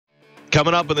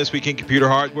Coming up on This Week in Computer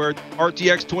Hardware,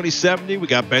 RTX 2070, we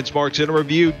got benchmarks in a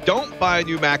review. Don't buy a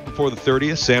new Mac before the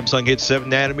 30th. Samsung hits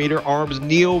 7nm, ARM's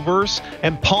Neoverse,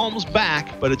 and Palm's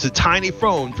back, but it's a tiny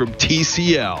phone from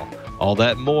TCL. All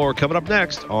that and more coming up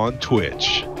next on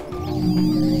Twitch.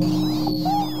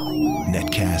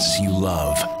 Netcasts you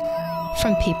love.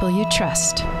 From people you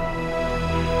trust.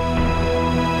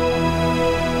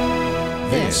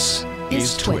 This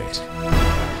is Twitch.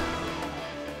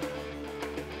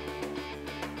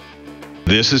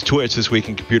 This is Twitch, This Week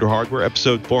in Computer Hardware,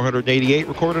 episode 488,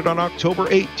 recorded on October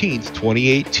 18th,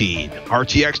 2018.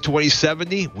 RTX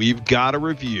 2070, we've got a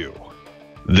review.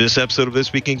 This episode of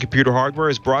This Week in Computer Hardware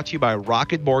is brought to you by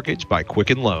Rocket Mortgage by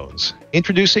Quicken Loans.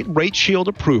 Introducing Rate Shield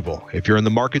Approval. If you're in the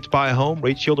market to buy a home,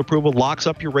 Rate Shield Approval locks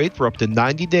up your rate for up to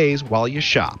 90 days while you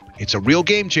shop. It's a real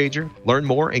game changer. Learn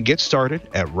more and get started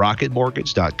at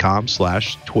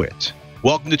rocketmortgage.com/twit.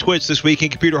 Welcome to Twitch, This Week in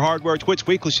Computer Hardware, Twitch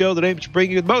weekly show that aims to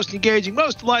bring you the most engaging,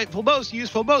 most delightful, most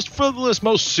useful, most frivolous,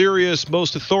 most serious,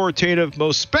 most authoritative,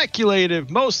 most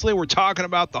speculative. Mostly we're talking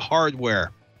about the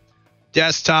hardware.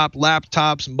 Desktop,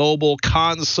 laptops, mobile,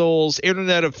 consoles,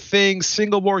 Internet of Things,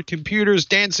 single-board computers,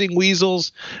 dancing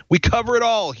weasels. We cover it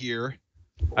all here.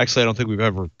 Actually, I don't think we've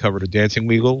ever covered a dancing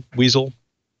weasel,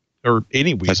 or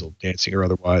any weasel, dancing or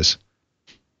otherwise.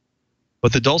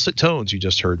 But the dulcet tones you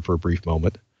just heard for a brief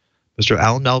moment, Mr.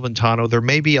 Alan Malventano, there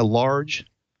may be a large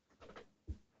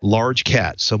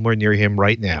cat somewhere near him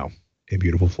right now in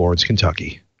beautiful Florence,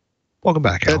 Kentucky. Welcome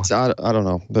back, Alan. I don't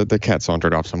know. The cat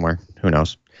sauntered off somewhere. Who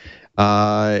knows?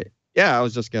 Yeah, I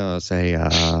was just going to say,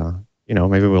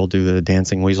 maybe we'll do the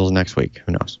dancing weasels next week.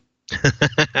 Who knows?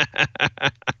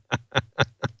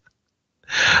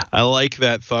 I like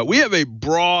that thought. We have a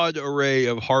broad array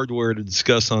of hardware to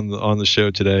discuss on the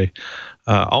show today.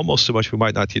 Almost so much we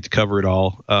might not get to cover it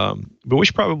all. But we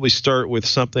should probably start with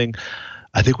something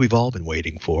I think we've all been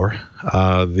waiting for.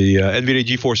 The NVIDIA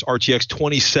GeForce RTX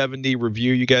 2070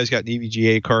 review. You guys got an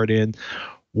EVGA card in.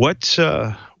 What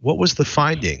was the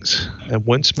findings? And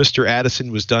once Mr.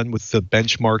 Addison was done with the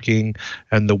benchmarking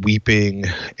and the weeping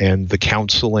and the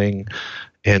counseling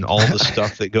and all the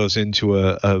stuff that goes into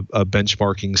a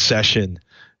benchmarking session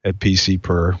at PC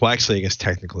well, actually, I guess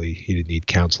technically he didn't need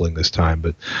counseling this time,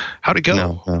 but how'd it go?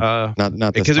 No,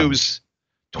 not this because time. It was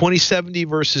 2070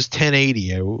 versus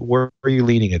 1080. Where are you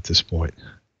leaning at this point?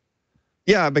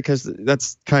 Yeah, because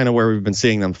that's kind of where we've been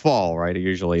seeing them fall, right?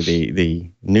 Usually the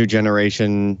new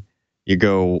generation, you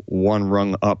go one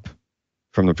rung up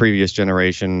from the previous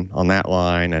generation on that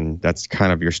line, and that's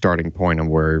kind of your starting point of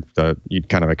where you'd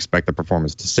kind of expect the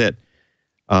performance to sit.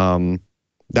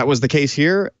 That was the case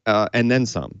here, and then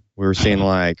some. We were seeing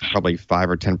like probably 5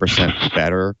 or 10%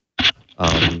 better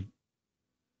from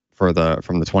the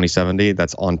 2070.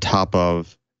 That's on top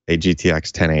of a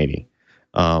GTX 1080.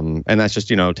 And that's just,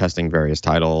 testing various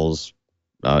titles,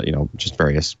 just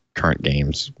various current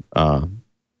game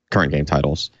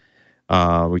titles.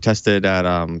 We tested at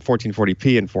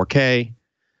 1440p and 4K.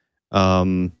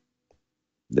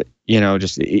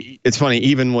 It's funny,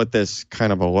 even with this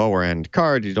kind of a lower end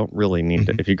card, you don't really need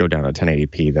to, if you go down to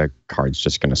 1080p, the card's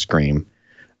just going to scream.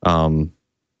 So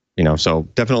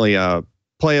definitely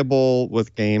playable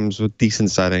with games with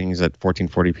decent settings at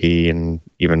 1440p, and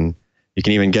you can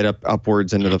even get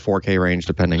upwards into the 4K range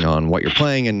depending on what you're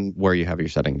playing and where you have your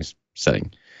settings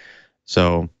setting.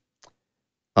 So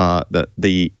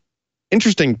the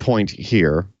interesting point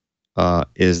here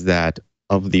is that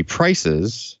of the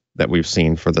prices that we've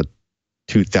seen for the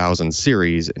 2000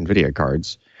 series NVIDIA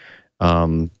cards,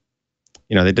 they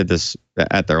did this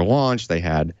at their launch. They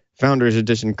had Founders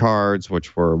Edition cards,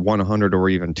 which were $100 or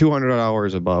even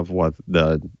 $200 above what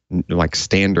the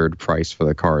standard price for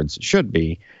the cards should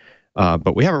be.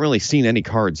 But we haven't really seen any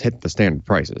cards hit the standard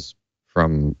prices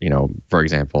from, for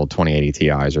example, 2080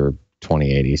 Ti's or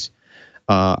 2080s.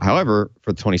 However,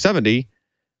 for the 2070,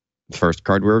 the first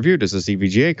card we reviewed is this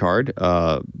EVGA card.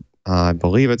 I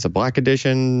believe it's a Black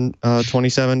Edition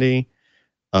 2070.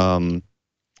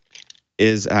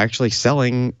 Is actually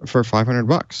selling for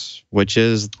 $500, which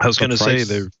is I was going to say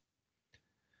that's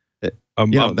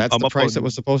the price it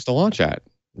was supposed to launch at,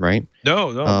 right?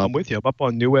 No, I'm with you. I'm up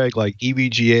on Newegg, like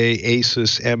EVGA,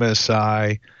 Asus,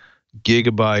 MSI,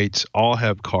 Gigabytes, all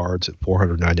have cards at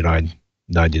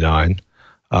 $499.99.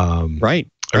 Right.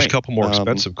 There's a couple more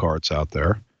expensive cards out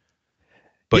there,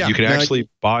 but you can actually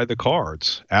buy the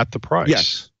cards at the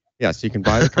price. Yes, you can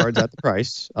buy the cards at the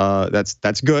price.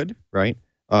 That's good, right?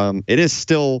 It is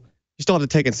still, you still have to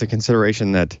take into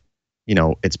consideration that,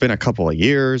 it's been a couple of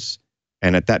years,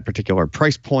 and at that particular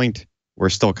price point, we're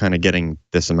still kind of getting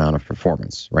this amount of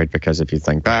performance, right? Because if you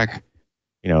think back,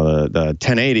 the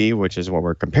 1080, which is what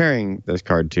we're comparing this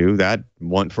card to, that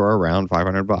went for around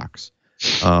 $500.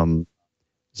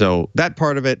 So that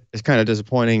part of it is kind of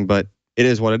disappointing, but it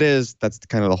is what it is. That's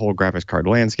kind of the whole graphics card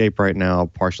landscape right now,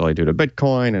 partially due to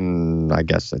Bitcoin, and I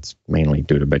guess it's mainly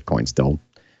due to Bitcoin still.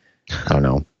 I don't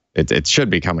know. It should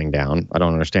be coming down. I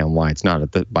don't understand why it's not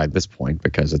by this point,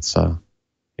 because it's the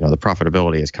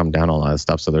profitability has come down on a lot of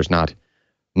stuff. So there's not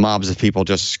mobs of people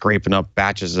just scraping up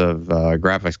batches of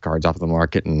graphics cards off the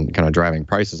market and kind of driving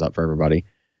prices up for everybody.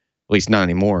 At least not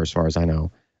anymore, as far as I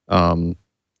know.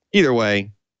 Either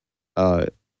way, you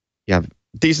have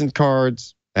decent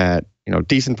cards at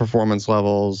decent performance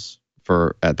levels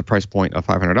at the price point of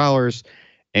 $500,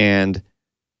 and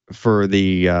for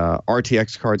the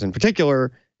RTX cards in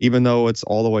particular, even though it's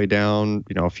all the way down,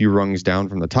 a few rungs down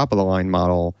from the top of the line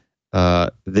model,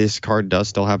 this card does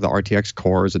still have the RTX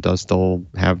cores. It does still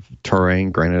have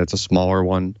Turing. Granted, it's a smaller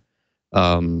one.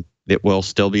 It will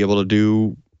still be able to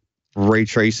do ray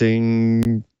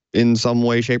tracing in some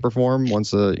way, shape, or form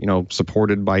once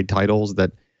supported by titles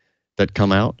that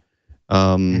come out.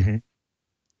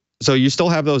 So you still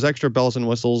have those extra bells and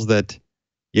whistles that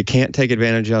you can't take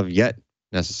advantage of yet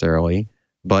necessarily,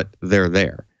 but they're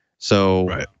there. So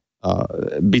right.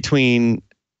 Between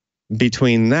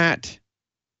that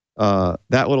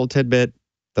little tidbit,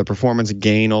 the performance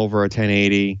gain over a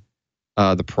 1080,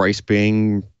 the price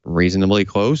being reasonably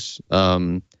close,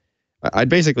 I'd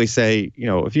basically say,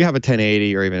 if you have a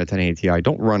 1080 or even a 1080 Ti,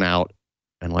 don't run out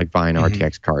and buy an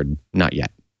RTX card. Not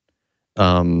yet.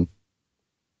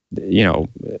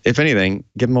 If anything,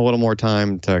 give them a little more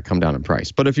time to come down in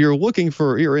price. But if you're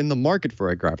in the market for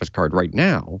a graphics card right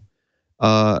now,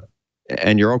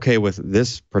 and you're okay with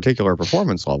this particular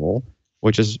performance level,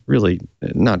 which is really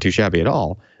not too shabby at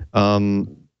all,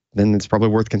 then it's probably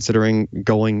worth considering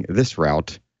going this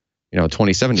route,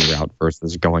 2070 route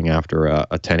versus going after a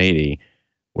 1080,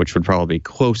 which would probably be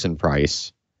close in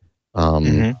price.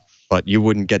 But you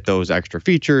wouldn't get those extra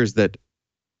features that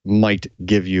might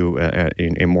give you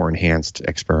a more enhanced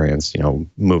experience,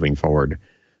 moving forward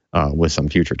with some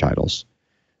future titles.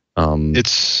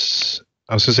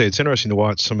 I was gonna say it's interesting to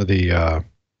watch some of the.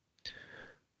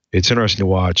 It's interesting to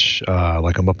watch.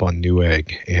 I'm up on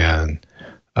Newegg, and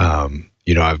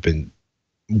I've been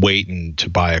waiting to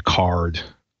buy a card,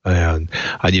 and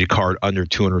I need a card under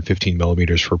 215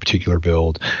 millimeters for a particular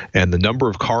build, and the number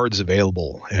of cards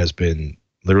available has been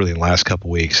literally in the last couple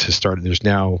of weeks has started. There's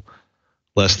now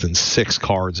less than 6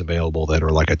 cards available that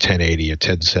are like a 1080, a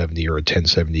 1070, or a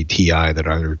 1070 Ti that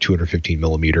are under 215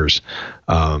 millimeters.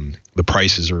 The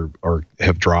prices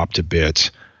have dropped a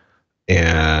bit,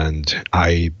 and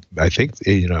I think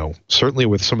certainly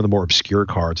with some of the more obscure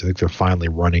cards, I think they're finally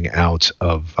running out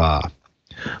of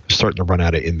starting to run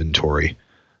out of inventory,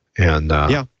 and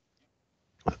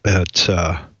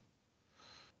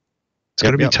it's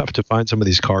going to be tough to find some of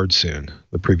these cards soon,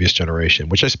 the previous generation,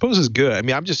 which I suppose is good. I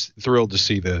mean, I'm just thrilled to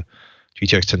see the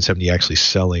GTX 1070 actually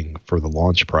selling for the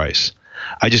launch price.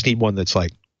 I just need one that's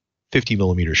 50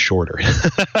 millimeters shorter.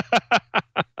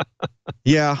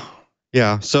 Yeah.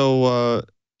 So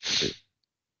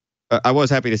I was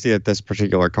happy to see that this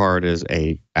particular card is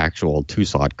a actual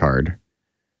 2-slot card.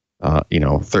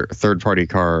 Third-party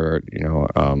card,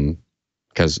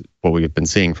 because what we've been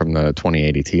seeing from the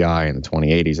 2080 Ti and the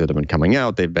 2080s that have been coming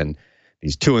out, they've been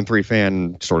these 2 and 3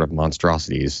 fan sort of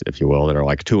monstrosities, if you will, that are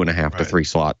 2.5 to 3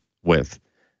 slot width,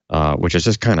 which is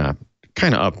just kind of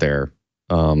up there,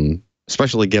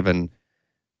 especially given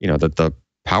that the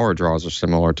power draws are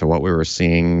similar to what we were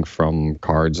seeing from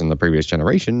cards in the previous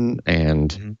generation,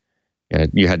 and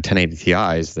you had 1080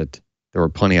 Ti's that there were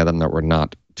plenty of them that were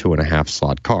not 2.5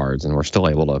 slot cards, and we're still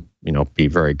able to be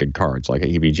very good cards, like a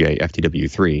EVGA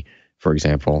FTW3, for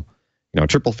example.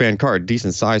 Triple fan card,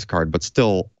 decent size card, but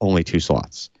still only 2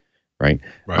 slots, right?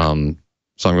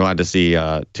 So I'm glad to see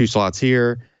 2 slots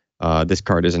here. This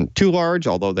card isn't too large,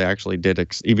 although they actually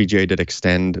EVGA did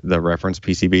extend the reference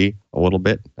PCB a little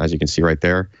bit, as you can see right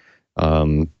there.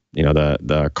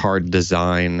 The card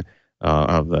design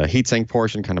of the heatsink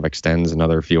portion kind of extends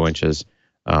another few inches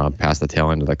past the tail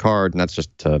end of the card, and that's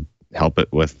just to help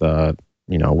it with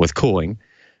with cooling,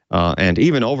 and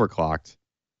even overclocked.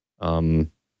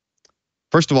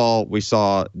 First of all, we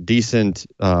saw decent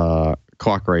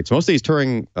clock rates. Most of these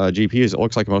Turing GPUs, it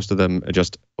looks like most of them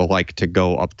just like to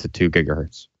go up to 2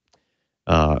 gigahertz,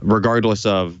 regardless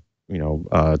of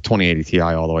 2080 Ti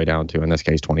all the way down to, in this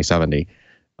case, 2070.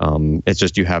 It's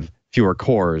just you have fewer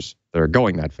cores that are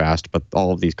going that fast, but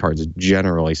all of these cards,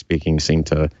 generally speaking, seem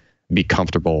to be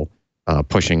comfortable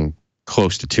pushing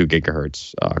close to 2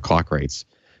 gigahertz clock rates.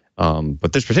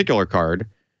 But this particular card,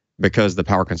 because the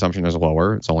power consumption is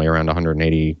lower. It's only around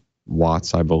 180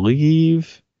 watts, I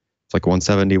believe. It's like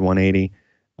 170,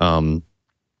 180.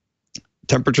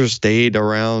 Temperature stayed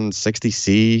around 60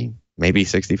 C, maybe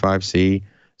 65 C.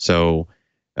 So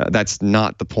that's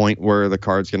not the point where the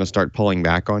card's going to start pulling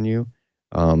back on you.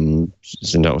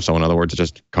 So in other words, it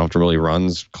just comfortably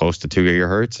runs close to 2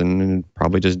 gigahertz and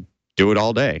probably just do it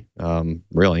all day,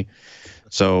 really.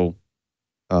 So,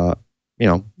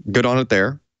 good on it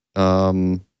there.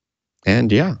 And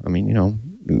yeah, I mean,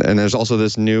 and there's also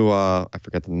this new, I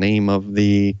forget the name of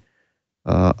the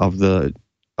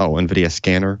NVIDIA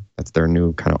scanner. That's their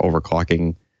new kind of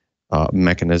overclocking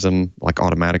mechanism, like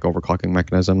automatic overclocking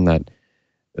mechanism that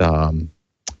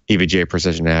EVGA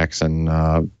Precision X and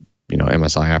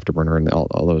MSI Afterburner and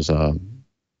all those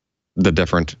the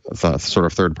different sort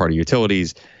of third-party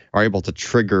utilities are able to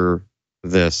trigger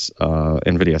this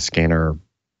NVIDIA scanner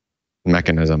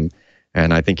mechanism.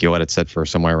 And I think you let it sit for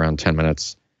somewhere around 10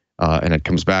 minutes, and it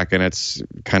comes back and it's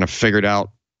kind of figured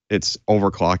out its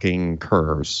overclocking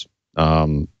curves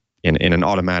in an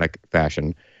automatic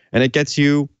fashion. And it gets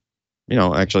you,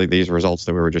 actually these results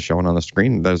that we were just showing on the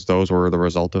screen, those were the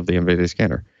result of the NVIDIA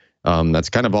scanner. That's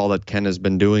kind of all that Ken has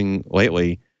been doing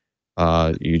lately.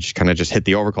 You just kind of just hit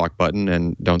the overclock button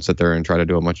and don't sit there and try to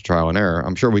do a bunch of trial and error.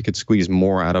 I'm sure we could squeeze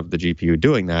more out of the GPU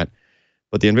doing that,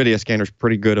 but the NVIDIA scanner is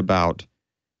pretty good about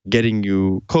getting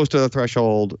you close to the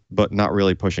threshold, but not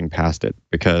really pushing past it,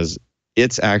 because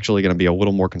it's actually going to be a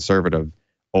little more conservative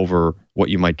over what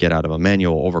you might get out of a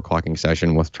manual overclocking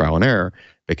session with trial and error,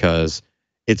 because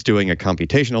it's doing a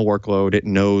computational workload. It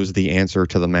knows the answer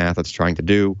to the math it's trying to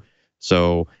do.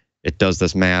 So it does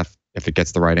this math. If it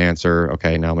gets the right answer,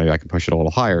 okay, now maybe I can push it a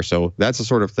little higher. So that's the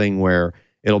sort of thing where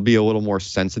it'll be a little more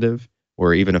sensitive,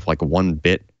 where even if like one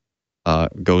bit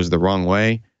goes the wrong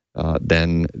way,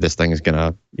 then this thing is going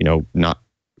to, not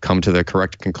come to the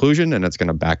correct conclusion, and it's going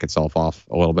to back itself off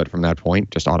a little bit from that point,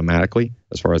 just automatically,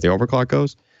 as far as the overclock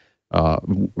goes,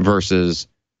 versus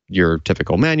your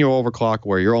typical manual overclock,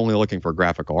 where you're only looking for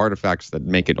graphical artifacts that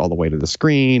make it all the way to the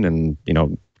screen and,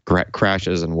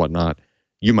 crashes and whatnot.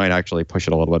 You might actually push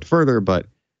it a little bit further, but,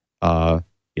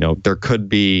 there could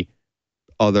be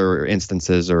other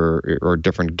instances or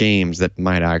different games that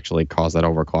might actually cause that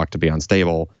overclock to be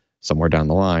unstable somewhere down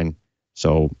the line.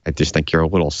 So I just think you're a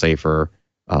little safer,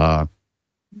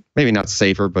 maybe not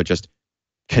safer, but just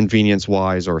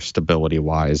convenience-wise or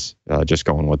stability-wise, just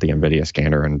going with the NVIDIA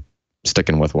scanner and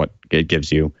sticking with what it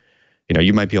gives you.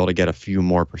 You might be able to get a few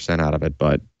more percent out of it,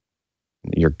 but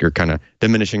you're kind of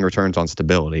diminishing returns on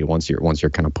stability once you're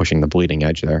kind of pushing the bleeding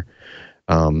edge there.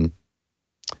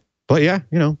 But yeah,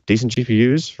 decent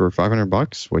GPUs for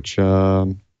 $500, which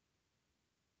I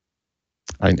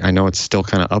know it's still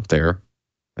kind of up there.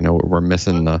 I know we're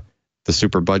missing the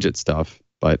super budget stuff,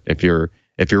 but if you're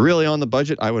really on the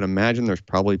budget, I would imagine there's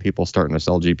probably people starting to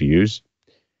sell GPUs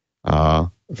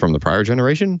from the prior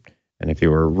generation. And if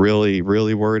you were really,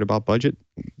 really worried about budget,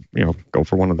 go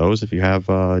for one of those. If you have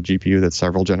a GPU that's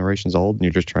several generations old and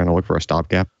you're just trying to look for a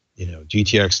stopgap.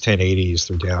 GTX 1080s,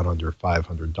 they're down under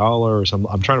 $500.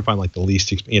 I'm trying to find like the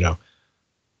least,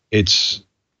 it's,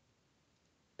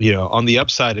 on the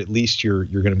upside, at least you're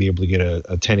going to be able to get a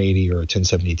 1080 or a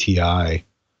 1070 Ti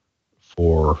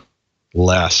for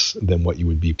less than what you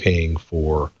would be paying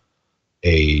for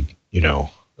a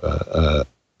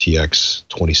TX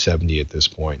 2070 at this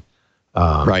point.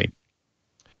 Right.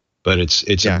 But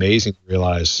it's amazing to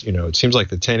realize, it seems like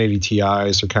the 1080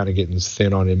 Ti's are kind of getting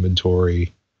thin on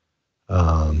inventory.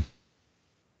 That's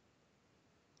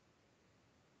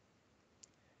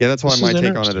why my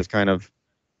take on it is kind of,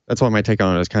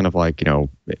 like,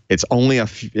 it's only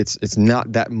it's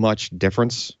not that much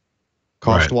difference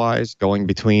cost wise going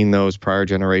between those prior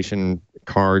generation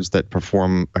cards that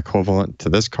perform equivalent to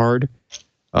this card.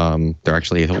 They're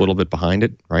actually a little bit behind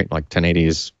it, right? Like 1080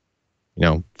 is,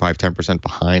 5-10%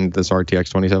 behind this RTX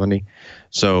 2070.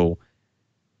 So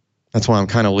that's why I'm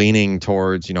kind of leaning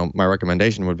towards, my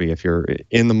recommendation would be, if you're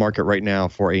in the market right now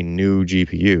for a new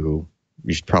GPU,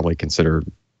 you should probably consider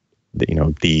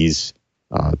these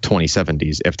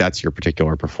 2070s, if that's your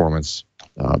particular performance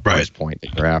price point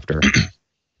that you're after.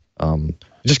 It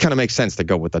just kind of makes sense to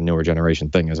go with the newer generation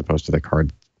thing as opposed to the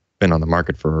card been on the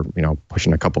market for,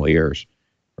 pushing a couple of years,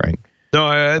 right? No,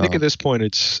 I think at this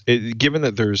point, given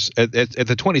that there's at the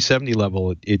 2070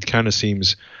 level, it kind of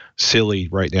seems silly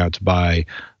right now to buy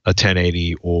a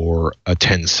 1080 or a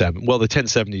 1070. Well, the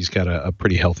 1070's got a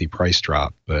pretty healthy price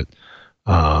drop, but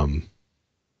the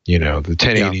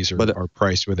 1080s are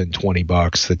priced within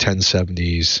 $20. The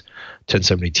 1070s,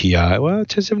 1070 Ti. Well,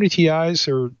 1070 Ti's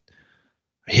are,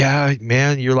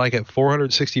 you're like at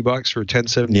 $460 for a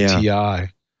 1070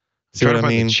 Ti. See what I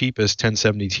find mean? the cheapest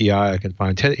 1070 Ti I can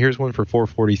find. Here's one for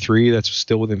 443. That's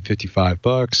still within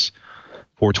 $55.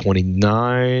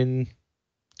 429.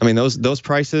 I mean, those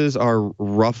prices are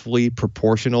roughly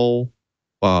proportional,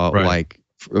 Right. like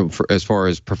as far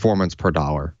as performance per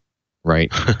dollar,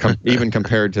 right? Even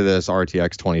compared to this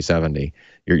RTX 2070,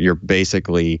 you're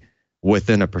basically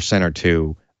within 1% or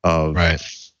 2% of Right.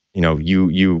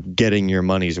 you getting your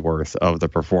money's worth of the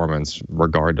performance,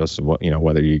 regardless of what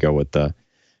whether you go with the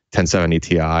 1070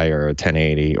 Ti or a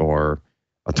 1080 or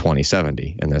a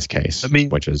 2070 in this case. I mean,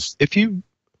 which is if you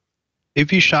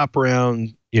shop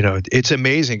around, it's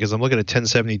amazing because I'm looking at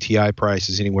 1070 Ti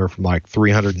prices anywhere from like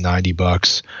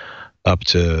 $390 up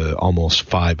to almost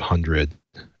 $500.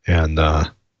 And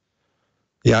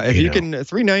yeah, if you can,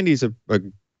 390 is a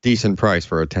decent price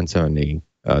for a 1070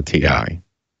 Ti.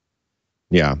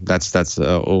 Yeah, that's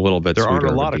a little bit. There aren't a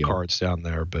sweeter lot of deal. cards down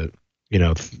there, but you're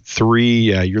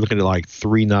looking at like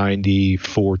 390,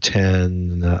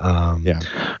 410,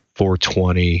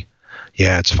 420.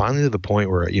 Yeah, it's finally to the point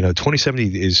where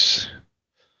 2070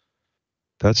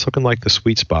 that's looking like the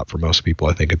sweet spot for most people,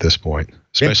 I think, at this point,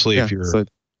 especially if you're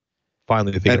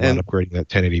finally thinking about upgrading that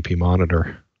 1080p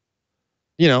monitor.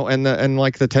 And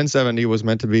like the 1070 was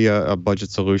meant to be a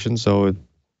budget solution, so it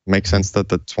makes sense that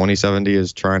the 2070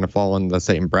 is trying to fall in the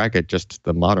same bracket, just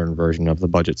the modern version of the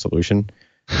budget solution.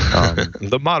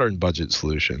 The modern budget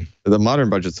solution. The modern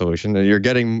budget solution. You're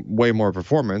getting way more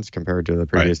performance compared to the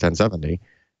previous 1070.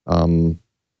 I mean,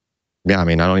 I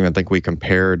don't even think we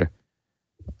compared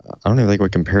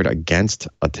against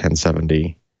a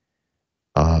 1070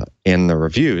 in the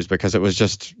reviews, because it was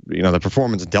just, the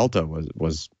performance delta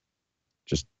was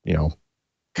just,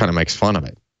 kind of makes fun of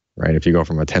it, right? If you go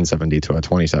from a 1070 to a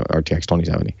RTX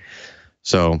 2070.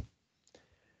 So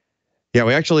yeah,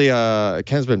 we actually,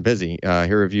 Ken's been busy.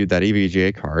 He reviewed that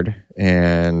EVGA card,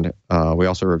 and we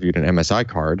also reviewed an MSI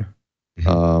card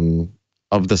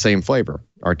of the same flavor,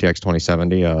 RTX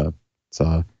 2070. It's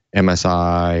a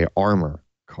MSI Armor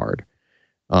card.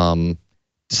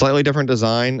 Slightly different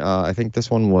design. I think this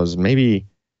one was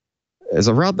is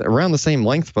around the same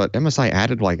length, but MSI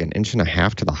added like 1.5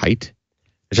 inches to the height.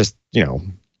 It's just,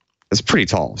 it's pretty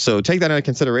tall. So take that into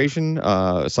consideration.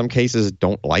 Some cases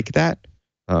don't like that,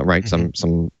 right? Some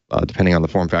depending on the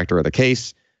form factor of the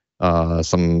case.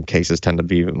 Some cases tend to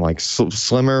be like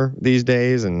slimmer these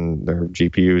days, and their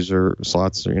GPUs or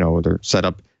slots, they're set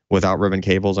up without ribbon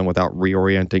cables and without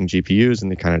reorienting GPUs,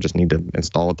 and they kind of just need to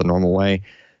install it the normal way.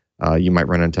 You might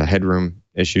run into headroom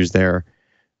issues there.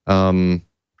 As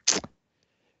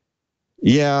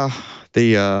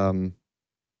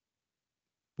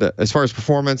far as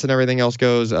performance and everything else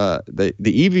goes, the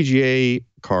EVGA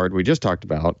card we just talked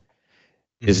about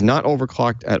is not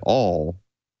overclocked at all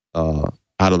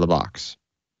out of the box,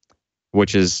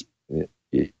 which is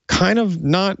kind of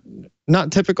not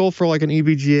typical for like an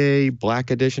EVGA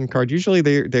Black Edition card. Usually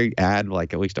they add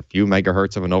like at least a few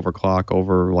megahertz of an overclock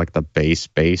over like the base.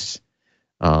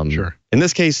 Sure. In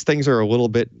this case, things are a little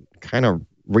bit kind of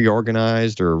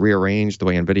reorganized or rearranged the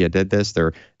way NVIDIA did this.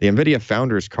 The NVIDIA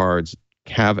Founders cards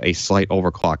have a slight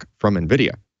overclock from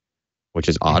NVIDIA, which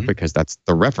is odd because that's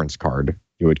the reference card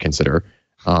you would consider,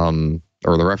 or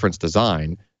the reference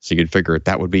design. So you'd figure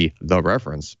that would be the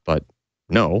reference, but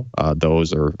no,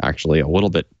 those are actually a little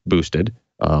bit boosted,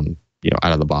 out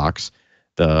of the box.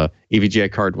 The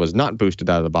EVGA card was not boosted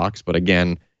out of the box, but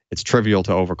again, it's trivial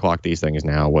to overclock these things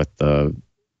now with the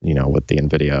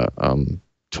NVIDIA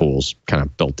tools kind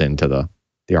of built into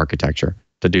the architecture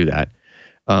to do that.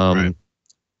 Right.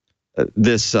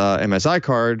 This MSI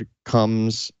card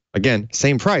comes again,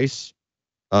 same price,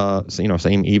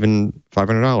 same even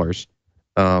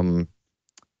 $500.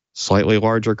 Slightly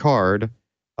larger card.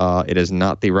 It is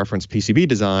not the reference PCB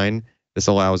design. This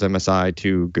allows MSI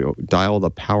to dial the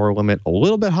power limit a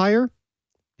little bit higher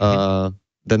than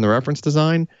the reference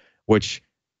design, which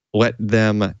let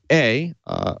them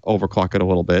overclock it a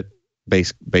little bit,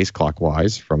 base clock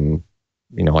wise, from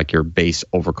like your base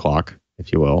overclock,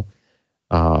 if you will,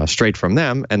 straight from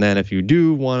them. And then if you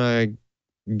do want to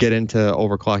get into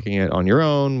overclocking it on your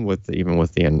own with the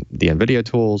NVIDIA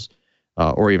tools,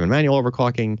 or even manual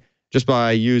overclocking, just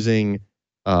by using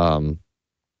the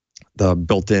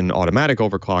built-in automatic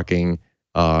overclocking,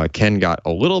 Ken got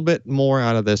a little bit more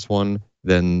out of this one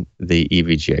than the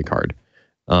EVGA card.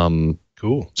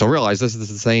 Cool. So realize this is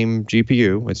the same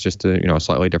GPU. It's just a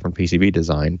slightly different PCB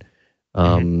design.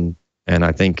 And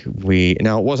I think it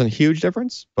wasn't a huge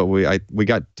difference, but we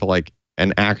got to like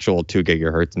an actual 2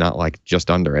 gigahertz, not like just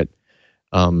under it.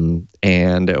 And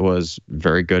it was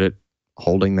very good at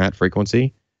holding that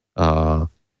frequency.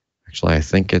 Actually, I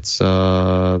think it's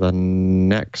the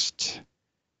next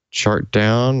chart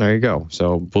down. There you go.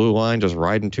 So blue line just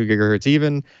riding 2 gigahertz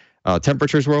even.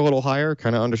 Temperatures were a little higher,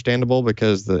 kind of understandable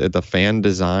because the fan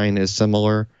design is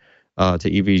similar to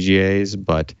EVGA's,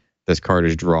 but this card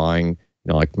is drawing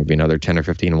like maybe another 10 or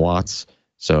 15 watts.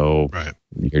 So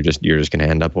you're just going to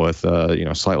end up with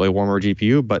slightly warmer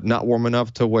GPU, but not warm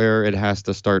enough to where it has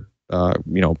to start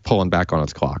pulling back on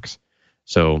its clocks.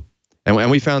 So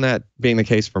and we found that being the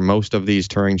case for most of these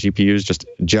Turing GPUs, just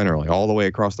generally all the way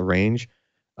across the range.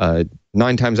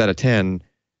 9 times out of 10,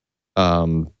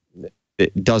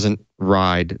 it doesn't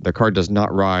ride. The card does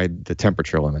not ride the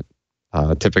temperature limit.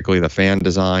 Typically, the fan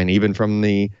design, even from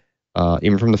the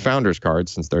founders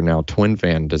cards, since they're now twin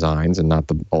fan designs and not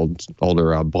the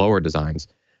older blower designs,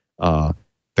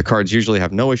 the cards usually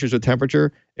have no issues with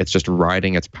temperature. It's just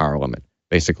riding its power limit.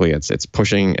 Basically, it's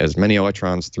pushing as many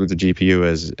electrons through the GPU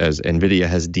as NVIDIA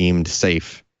has deemed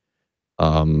safe,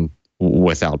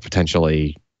 without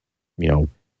potentially,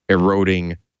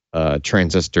 eroding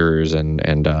transistors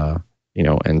and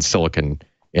silicon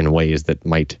in ways that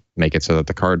might make it so that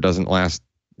the card doesn't last,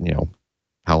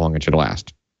 how long it should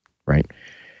last, right?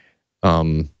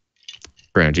 Granted,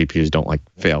 GPUs don't like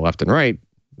fail left and right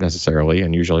necessarily,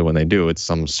 and usually when they do, it's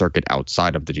some circuit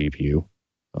outside of the GPU.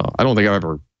 I don't think I've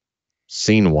ever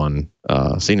seen a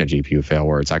GPU fail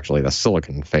where it's actually the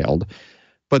silicon failed,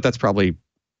 but that's probably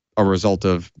a result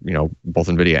of both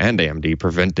NVIDIA and AMD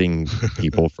preventing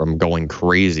people from going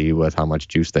crazy with how much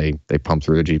juice they pump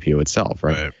through the GPU itself,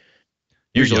 right?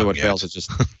 Usually what fails is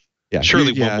just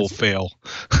surely one will fail.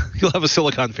 You'll have a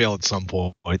silicon fail at some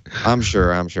point. I'm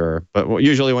sure. But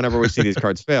usually whenever we see these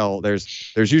cards fail,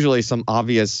 there's usually some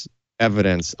obvious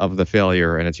evidence of the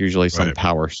failure, and it's usually some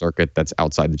power circuit that's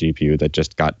outside the GPU that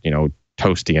just got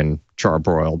toasty and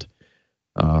charbroiled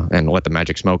and let the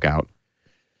magic smoke out.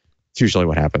 It's usually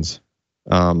what happens.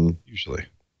 Usually.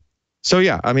 So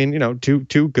yeah, I mean,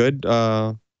 two good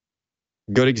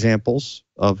examples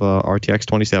of RTX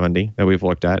 2070 that we've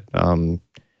looked at.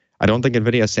 I don't think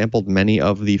NVIDIA sampled many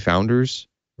of the founders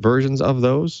versions of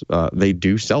those. They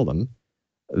do sell them.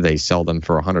 They sell them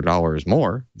for $100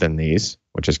 more than these,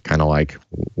 which is kind of like,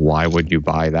 why would you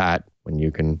buy that when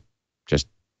you can just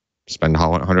spend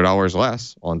 $100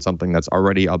 less on something that's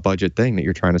already a budget thing that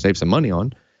you're trying to save some money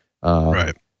on?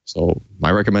 Right. So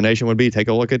my recommendation would be take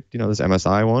a look at this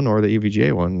MSI one or the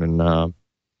EVGA one, and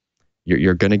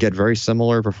you're going to get very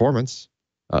similar performance,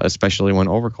 especially when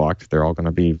overclocked. They're all going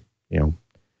to be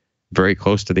very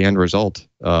close to the end result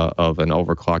of an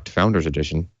overclocked Founders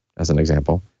Edition, as an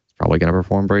example. It's probably going to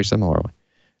perform very similarly.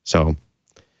 So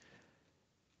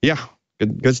yeah,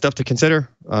 good stuff to consider.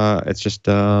 It's just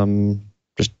hoping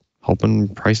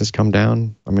prices come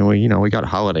down. I mean, we got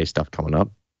holiday stuff coming up,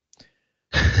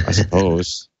 I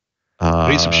suppose.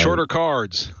 We need some shorter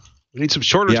cards. We need some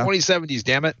shorter 2070s,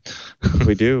 damn it.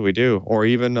 we do. Or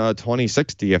even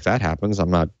 2060 if that happens. I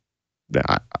don't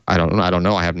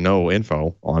know. I have no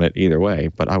info on it either way,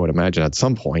 but I would imagine at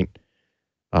some point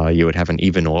you would have an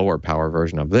even lower power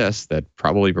version of this that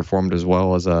probably performed as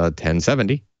well as a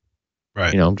 1070.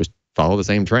 Right. Just follow the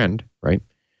same trend, right?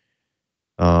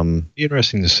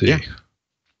 Interesting to see. Yeah.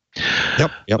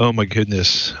 Yep. Oh my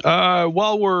goodness.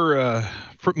 While we're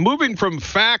moving from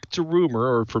fact to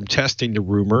rumor, or from testing to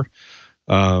rumor,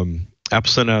 Apple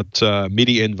sent out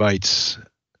media invites.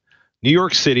 New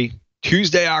York City,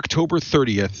 Tuesday, October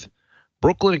 30th,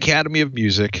 Brooklyn Academy of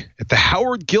Music at the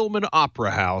Howard Gilman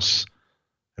Opera House,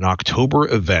 an October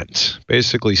event.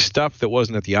 Basically stuff that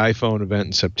wasn't at the iPhone event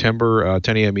in September,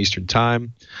 10 a.m. Eastern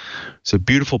Time. It's a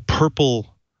beautiful purple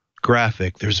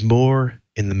graphic. There's more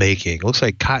in the making. It looks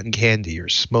like cotton candy or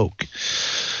smoke,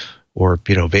 or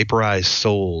vaporized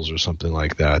souls or something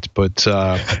like that. But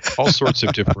all sorts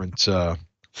of different, a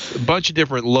bunch of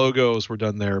different logos were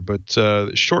done there. But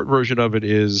the short version of it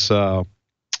is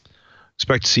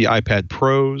expect to see iPad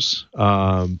Pros,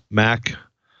 Mac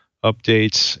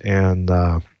updates, and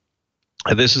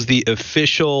this is the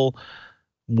official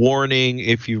warning.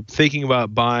 If you're thinking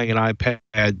about buying an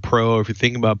iPad Pro, if you're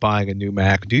thinking about buying a new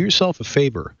Mac, do yourself a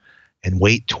favor and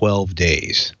wait 12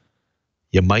 days.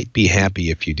 You might be happy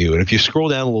if you do. And if you scroll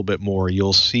down a little bit more,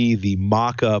 you'll see the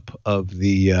mock-up of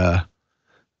the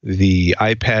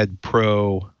iPad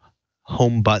Pro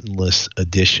home buttonless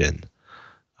edition.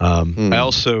 I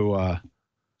also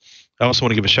want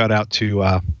to give a shout out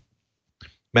to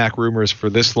Mac Rumors for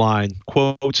this line,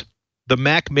 quote, "The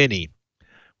Mac Mini,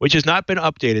 which has not been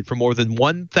updated for more than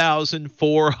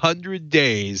 1,400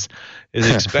 days, is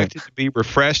expected to be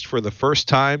refreshed for the first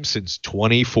time since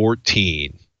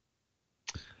 2014.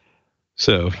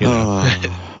 So,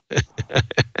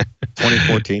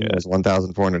 2014 was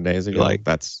 1,400 days ago.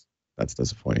 That's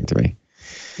disappointing to me.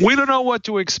 We don't know what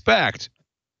to expect,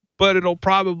 but it'll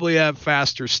probably have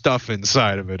faster stuff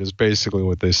inside of it, is basically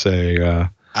what they say.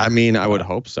 I mean, I would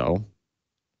hope so.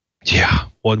 Yeah,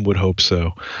 one would hope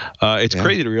so. It's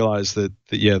crazy to realize that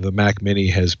the Mac Mini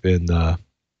has been,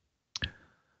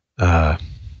 it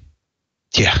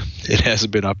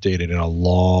hasn't been updated in a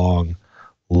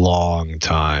long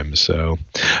time. So,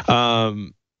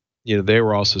 they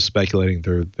were also speculating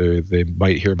they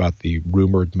might hear about the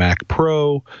rumored Mac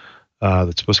Pro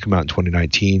that's supposed to come out in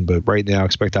 2019. But right now,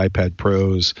 expect iPad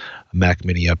Pros, a Mac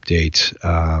Mini update,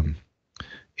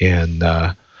 and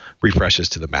refreshes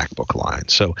to the MacBook line.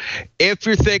 So if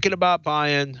you're thinking about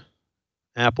buying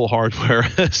Apple hardware,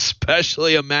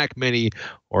 especially a Mac Mini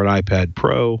or an iPad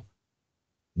Pro,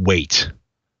 wait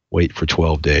for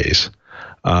 12 days.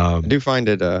 I do find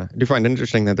it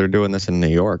interesting that they're doing this in New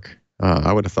York.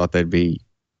 I would have thought they'd be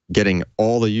getting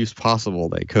all the use possible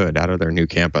they could out of their new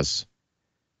campus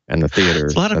and the theater.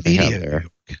 It's a lot of media there.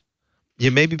 Yeah,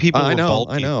 maybe people. I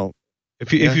know.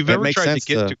 If you've ever tried to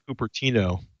get to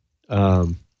Cupertino,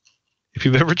 if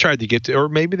you've ever tried to get to, or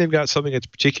maybe they've got something that's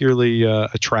particularly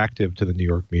attractive to the New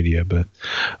York media, but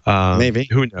maybe,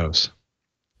 who knows?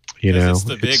 It's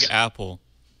the Big Apple.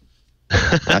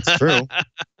 That's true.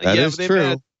 That is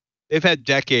true. They've had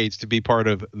decades to be part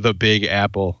of the Big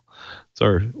Apple. It's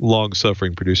our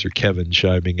long-suffering producer Kevin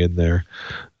chiming in there.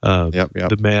 Yep.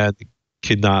 The man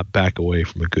cannot back away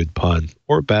from a good pun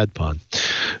or a bad pun.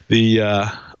 The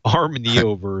ARM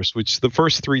Neoverse, which the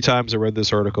first 3 times I read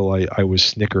this article, I was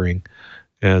snickering.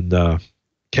 And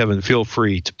Kevin, feel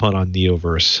free to pun on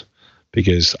Neoverse,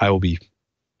 because I will be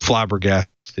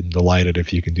flabbergasted and delighted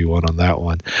if you can do one on that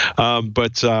one.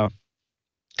 But a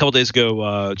couple days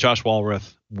ago, Josh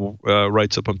Walrath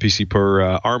writes up on PC Per,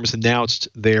 ARM has announced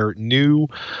their new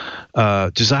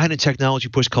design and technology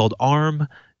push called ARM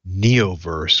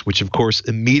Neoverse, which of course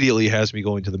immediately has me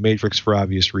going to the Matrix for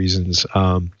obvious reasons.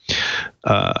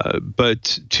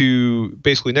 But to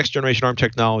basically next generation ARM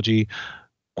technology,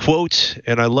 quote,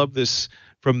 and I love this,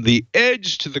 from the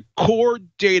edge to the core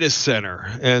data center.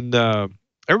 And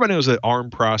everybody knows that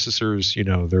ARM processors,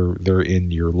 they're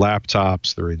in your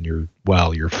laptops, they're in your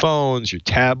phones, your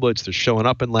tablets, they're showing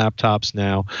up in laptops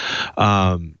now.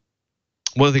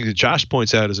 One of the things that Josh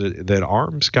points out is that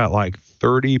ARM's got like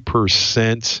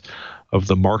 30% of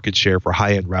the market share for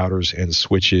high-end routers and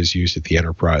switches used at the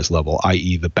enterprise level,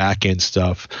 i.e. the back-end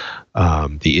stuff,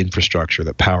 the infrastructure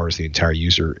that powers the entire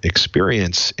user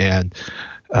experience. And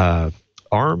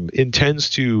ARM intends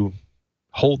to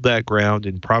hold that ground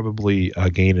and probably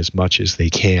gain as much as they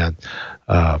can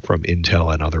from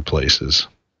Intel and other places.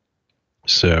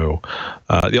 So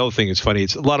the other thing is funny,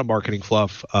 it's a lot of marketing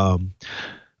fluff.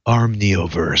 ARM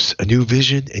Neoverse, a new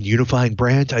vision and unifying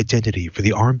brand identity for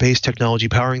the ARM-based technology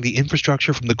powering the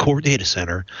infrastructure from the core data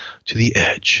center to the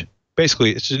edge.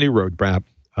 Basically, it's a new roadmap.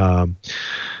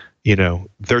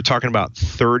 They're talking about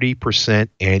 30%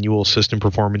 annual system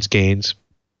performance gains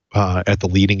at the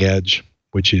leading edge,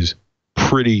 which is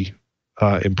pretty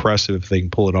impressive if they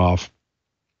can pull it off.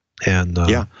 And,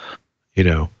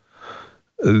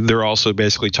 they're also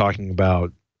basically talking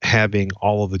about having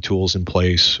all of the tools in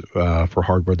place for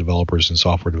hardware developers and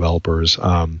software developers.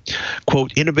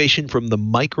 Quote, innovation from the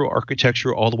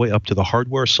microarchitecture all the way up to the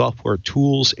hardware, software,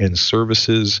 tools, and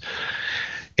services.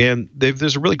 And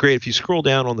there's a really great, if you scroll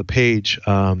down on the page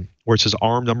where it says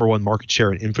ARM #1 market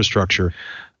share and infrastructure,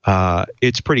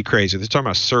 it's pretty crazy. They're talking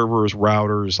about servers,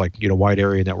 routers, like wide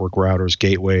area network routers,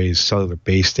 gateways, cellular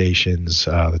base stations,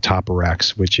 the top of rack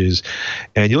switches,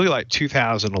 and you look at like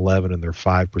 2011, and they're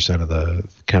 5% of the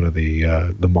kind of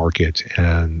the market,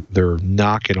 and they're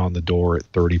knocking on the door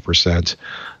at 30%.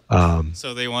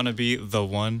 So they want to be the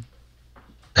one.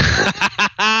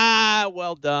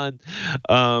 Well done.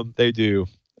 They do.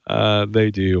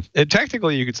 They do. And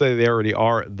technically, you could say they already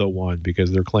are the one,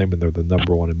 because they're claiming they're the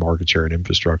 #1 in market share and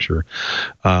infrastructure.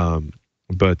 They're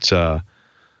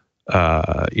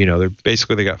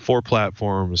basically, they got 4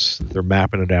 platforms. They're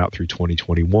mapping it out through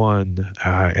 2021.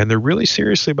 And they're really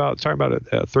seriously talking about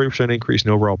a 30% increase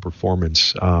in overall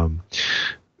performance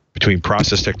between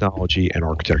process technology and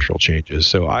architectural changes.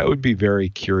 So I would be very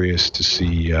curious to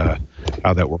see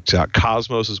how that works out.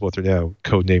 Cosmos is what they're now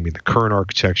codenaming the current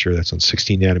architecture. That's on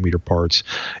 16 nanometer parts.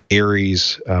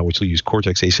 Aries, which will use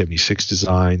Cortex A76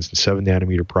 designs and 7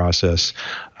 nanometer process.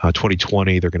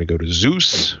 2020, they're going to go to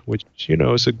Zeus, which,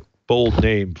 is a bold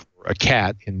name for a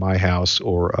cat in my house,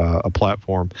 or a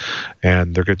platform,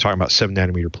 and they're going to talk about 7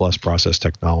 nanometer plus process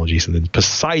technologies, and then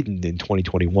Poseidon in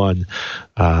 2021,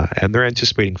 and they're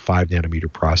anticipating 5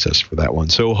 nanometer process for that one.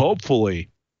 So hopefully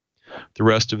the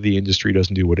rest of the industry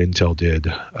doesn't do what Intel did,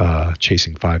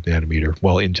 chasing 5 nanometer.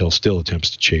 Well, Intel still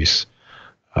attempts to chase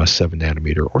 7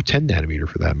 nanometer or 10 nanometer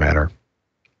for that matter.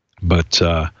 But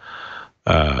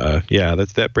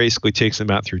that basically takes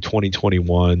them out through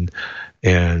 2021,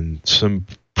 and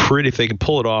if they can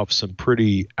pull it off, some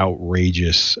pretty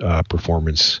outrageous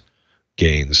performance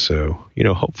gains. So,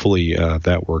 hopefully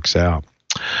that works out.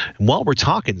 And while we're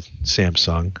talking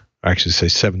Samsung, I actually say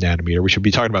 7 nanometer, we should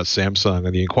be talking about Samsung.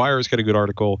 And the Inquirer's got a good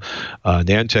article.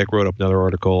 Nantech wrote up another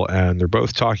article, and they're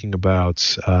both talking about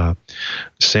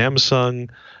Samsung.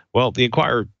 Well, the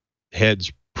Inquirer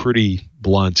head's pretty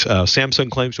blunt.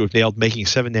 Samsung claims to have nailed making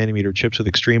 7 nanometer chips with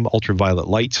extreme ultraviolet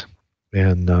light.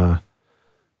 And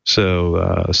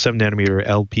so 7 nanometer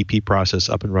LPP process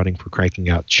up and running for cranking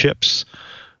out chips,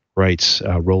 writes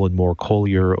Roland Moore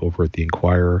Collier over at the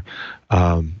Inquirer.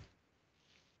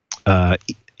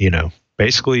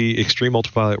 Basically extreme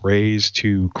ultraviolet rays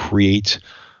to create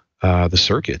the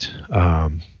circuit.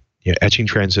 Etching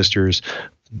transistors,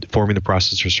 forming the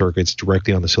processor circuits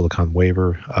directly on the silicon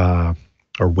wafer,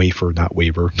 or wafer, not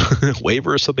waver.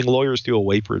 Wafer is something lawyers do. A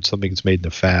wafer is something that's made in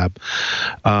a fab.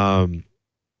 I'm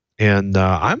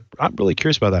really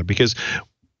curious about that, because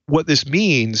what this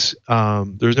means,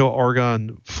 there's no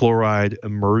argon fluoride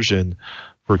immersion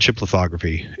for chip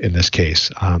lithography in this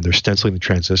case. They're stenciling the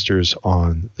transistors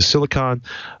on the silicon.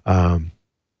 And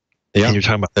you're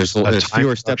talking about there's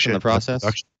fewer steps in the process.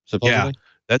 Yeah,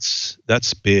 that's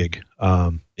big.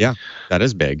 Yeah, that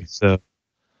is big. So,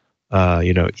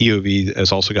 EUV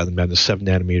has also gotten them down to 7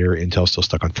 nanometer. Intel's still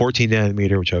stuck on 14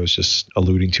 nanometer, which I was just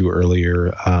alluding to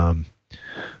earlier.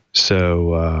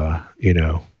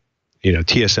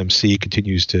 TSMC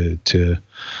continues to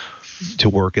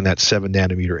work in that 7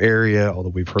 nanometer area, although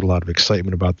we've heard a lot of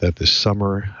excitement about that this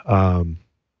summer.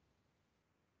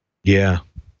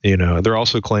 They're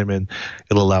also claiming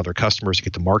it'll allow their customers to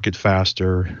get to market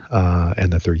faster,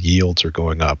 and that their yields are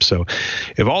going up. So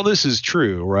if all this is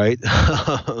true, right,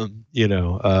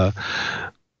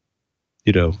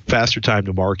 faster time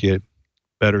to market,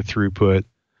 better throughput,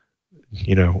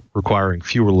 requiring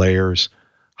fewer layers,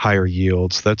 higher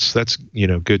yields. That's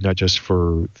good, not just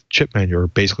for chip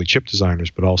basically chip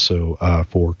designers, but also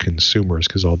for consumers,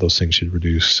 because all those things should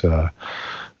reduce the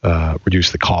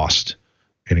cost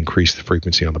and increase the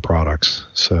frequency on the products.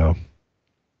 So,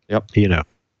 yep.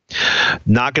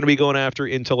 Not going to be going after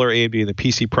Intel or AMD in the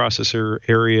PC processor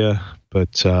area,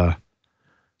 but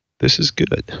this is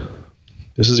good.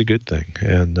 This is a good thing.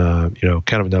 And,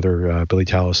 kind of another Billy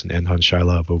Tallis and Enhan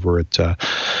Shailov over at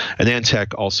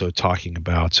Nantech also talking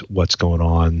about what's going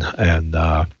on, and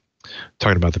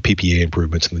talking about the PPA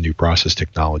improvements and the new process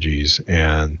technologies.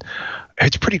 And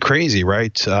it's pretty crazy,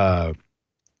 right?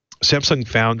 Samsung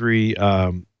Foundry,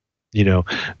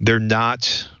 they're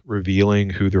not revealing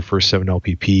who their first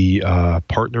 7LPP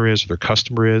partner is, or their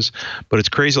customer is, but it's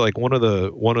crazy. Like one of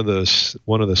the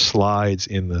slides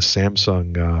in the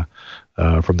Samsung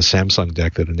from the Samsung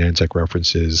deck that Nantech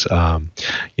references,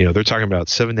 they're talking about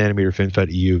 7 nanometer FinFET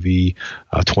EUV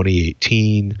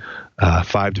 2018,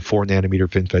 5 to 4 nanometer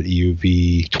FinFET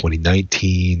EUV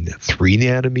 2019, 3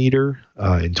 nanometer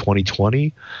in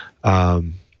 2020.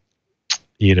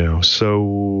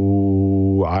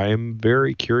 So I'm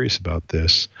very curious about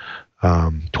this.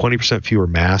 20% fewer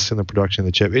masks in the production of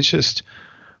the chip.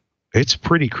 It's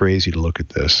pretty crazy to look at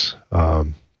this.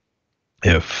 I'm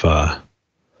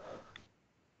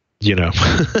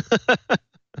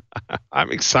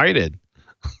excited.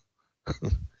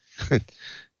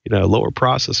 Lower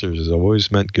processors has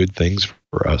always meant good things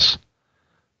for us.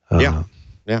 Yeah.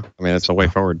 I mean, it's a way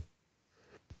forward.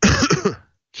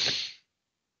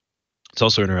 It's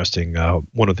also interesting.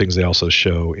 One of the things they also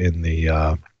show in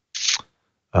the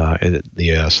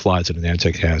slides that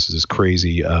Nantech has is this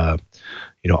crazy,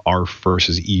 ARF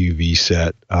versus EUV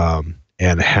set,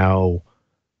 and how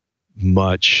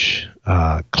much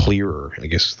clearer, I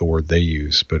guess is the word they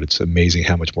use, but it's amazing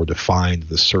how much more defined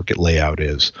the circuit layout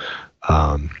is,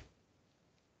 and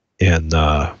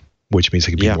which means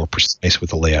they can be more precise with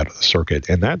the layout of the circuit,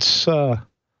 and that's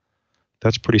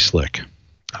pretty slick.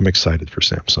 I'm excited for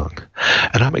Samsung,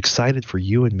 and I'm excited for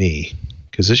you and me,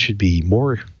 because this should be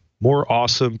more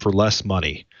awesome for less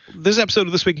money. This episode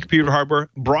of This Week in Computer Hardware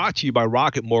brought to you by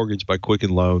Rocket Mortgage by Quicken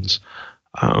Loans.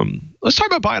 Let's talk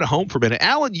about buying a home for a minute.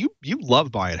 Alan, you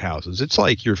love buying houses. It's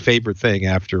like your favorite thing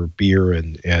after beer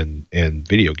and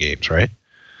video games, right?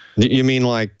 You mean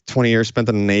like 20 years spent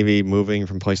in the Navy, moving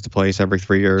from place to place every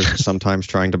 3 years, sometimes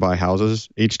trying to buy houses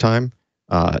each time?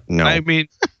 No. I mean,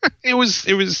 it was,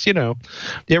 you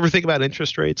ever think about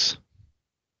interest rates?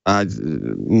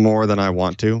 More than I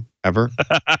want to, ever.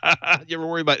 You ever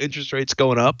worry about interest rates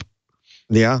going up?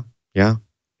 Yeah. Yeah.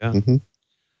 Mm-hmm.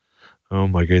 Oh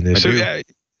my goodness. So yeah,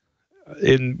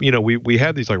 we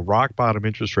had these like rock bottom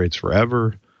interest rates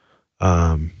forever.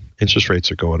 Interest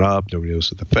rates are going up. Nobody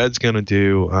knows what the Fed's going to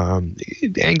do.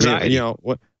 Anxiety.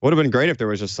 What would have been great if there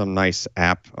was just some nice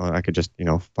app I could just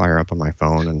fire up on my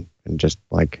phone and just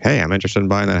like, hey, I'm interested in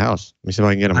buying that house. Let me see if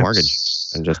I can get a mortgage,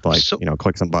 and just like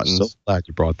click some buttons. I'm so glad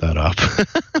you brought that up.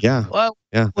 Yeah. Well,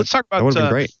 yeah. Let's talk about that would have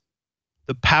been great.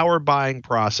 The power buying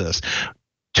process.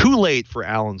 Too late for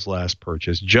Alan's last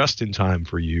purchase, just in time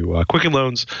for you. Quicken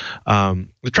Loans, they're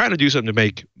trying to do something to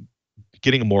make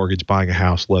getting a mortgage, buying a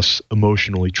house less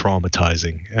emotionally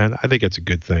traumatizing. And I think it's a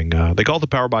good thing. They call it the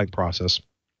power buying process.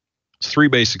 It's 3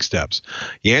 basic steps.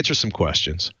 You answer some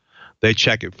questions. They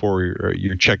check it for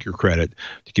you, check your credit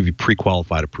to give you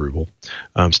pre-qualified approval.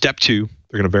 Step 2,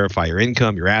 they're going to verify your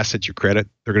income, your assets, your credit.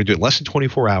 They're going to do it in less than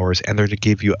 24 hours, and they're going to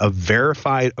give you a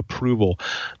verified approval.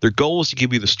 Their goal is to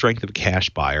give you the strength of a cash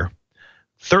buyer.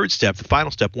 Third step, the final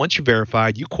step, once you're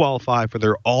verified, you qualify for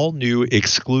their all-new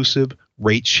exclusive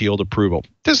Rate Shield approval.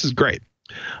 This is great.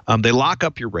 They lock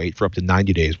up your rate for up to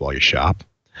 90 days while you shop.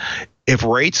 If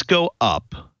rates go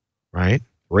up, right?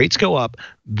 Rates go up,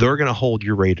 they're going to hold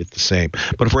your rate at the same.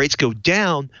 But if rates go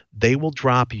down, they will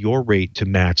drop your rate to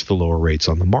match the lower rates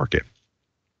on the market.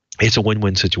 It's a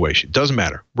win-win situation. Doesn't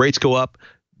matter. Rates go up,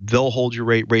 they'll hold your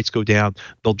rate. Rates go down,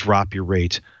 they'll drop your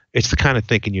rate. It's the kind of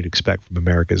thinking you'd expect from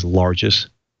America's largest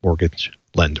mortgage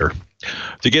lender.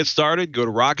 To get started, go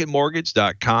to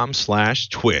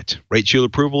rocketmortgage.com/twit. Rate Shield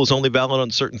approval is only valid on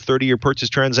certain 30-year purchase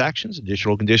transactions.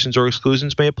 Additional conditions or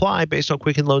exclusions may apply based on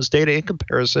Quicken Loans data in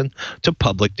comparison to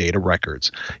public data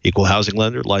records. Equal housing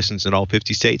lender, licensed in all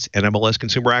 50 states,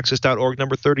 NMLSconsumeraccess.org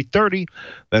number 3030.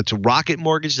 That's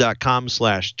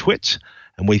rocketmortgage.com/twit.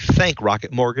 And we thank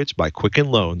Rocket Mortgage by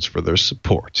Quicken Loans for their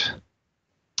support.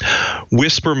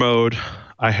 Whisper mode.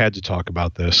 I had to talk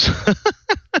about this.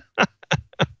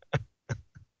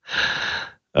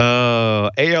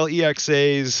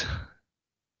 ALEXAs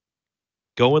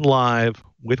going live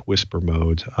with Whisper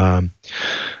mode.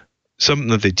 Something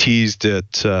that they teased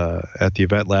at the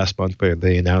event last month, but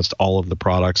they announced all of the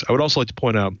products. I would also like to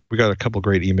point out we got a couple of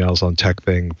great emails on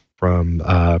TechThing from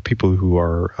people who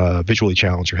are visually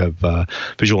challenged or have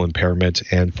visual impairment,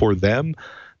 and for them,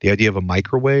 the idea of a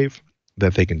microwave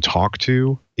that they can talk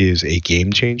to is a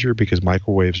game changer, because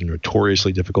microwaves are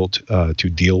notoriously difficult to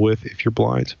deal with if you're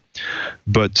blind.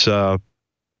 But so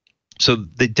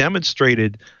they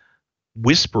demonstrated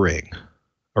whispering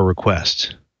a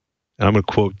request, and I'm going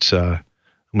to quote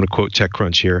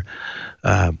TechCrunch here.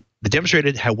 They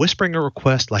demonstrated how whispering a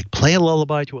request like play a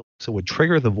lullaby to Alexa would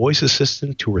trigger the voice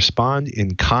assistant to respond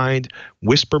in kind.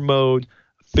 Whisper mode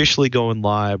officially going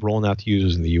live, rolling out to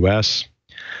users in the U.S.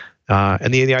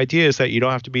 And the idea is that you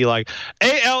don't have to be like,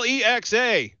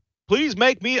 ALEXA, please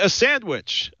make me a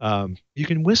sandwich. You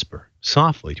can whisper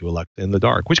softly to Alexa in the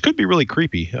dark, which could be really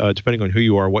creepy, depending on who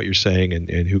you are, what you're saying,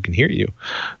 and who can hear you.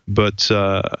 But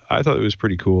I thought it was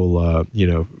pretty cool,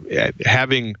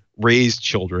 having raised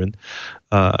children,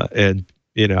 and,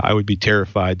 I would be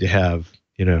terrified to have,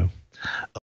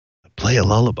 play a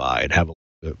lullaby and have a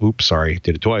oops, sorry,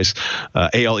 did it twice.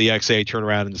 ALEXA turn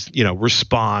around and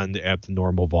respond at the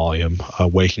normal volume,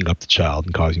 waking up the child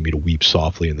and causing me to weep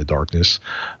softly in the darkness.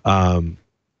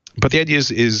 But the idea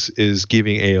is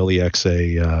giving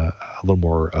ALEXA a little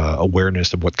more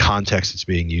awareness of what context it's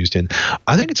being used in.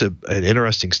 I think it's an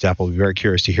interesting step. I'll be very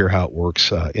curious to hear how it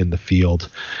works in the field,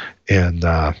 and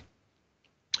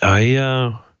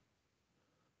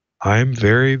I'm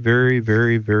very, very,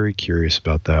 very, very curious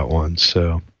about that one.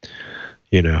 So.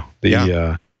 It's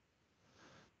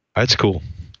cool.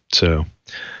 So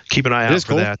keep an eye out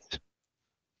for that.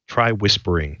 Try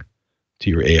whispering to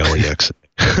your ALEXA.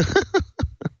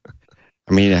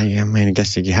 I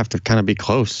guess you have to kind of be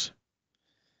close.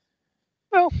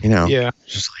 Well, yeah.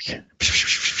 Just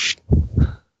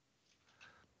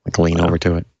like lean over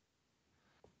to it.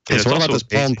 Yeah, so what about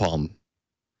this Palm?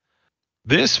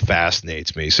 This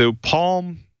fascinates me. So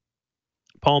Palm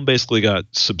basically got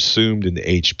subsumed into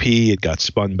HP. It got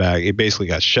spun back. It basically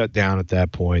got shut down at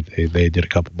that point. They did a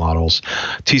couple models.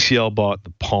 TCL bought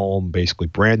the Palm, basically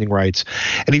branding rights.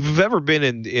 And if you've ever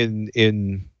been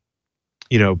in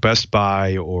Best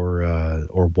Buy or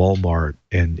Walmart,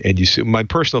 and you see, my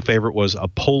personal favorite was a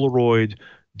Polaroid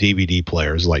DVD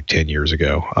players like 10 years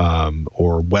ago,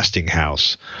 or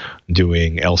Westinghouse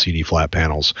doing LCD flat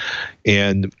panels,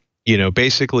 and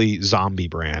basically zombie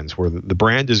brands where the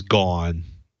brand is gone.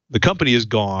 The company is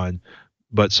gone,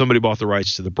 but somebody bought the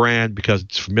rights to the brand because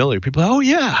it's familiar. People, oh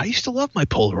yeah, I used to love my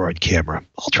Polaroid camera.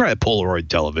 I'll try a Polaroid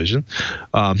television.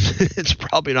 It's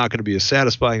probably not going to be as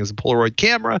satisfying as a Polaroid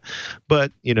camera,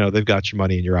 but they've got your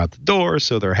money and you're out the door,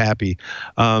 so they're happy.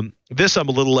 This I'm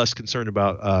a little less concerned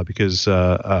about because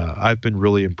I've been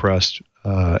really impressed,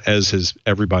 as has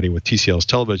everybody, with TCL's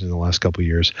television in the last couple of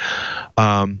years.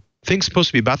 Thing's supposed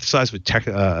to be about the size of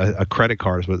a credit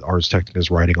card, is what Ars Technica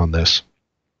is writing on this.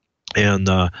 And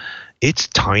it's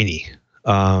tiny.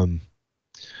 Android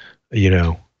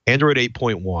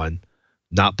 8.1,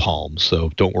 not Palm, so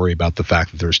don't worry about the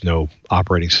fact that there's no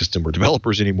operating system or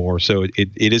developers anymore. So it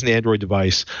is an Android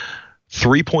device,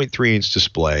 3.3-inch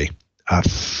display,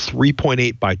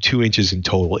 3.8 by 2 inches in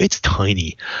total. It's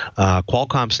tiny.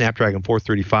 Qualcomm Snapdragon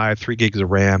 435, 3 gigs of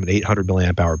RAM, an 800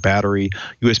 milliamp hour battery,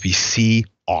 USB-C,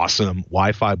 awesome,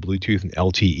 Wi-Fi, Bluetooth, and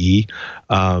LTE.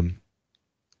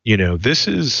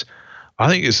 I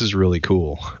think this is really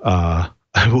cool.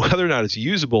 Whether or not it's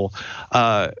usable,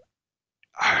 I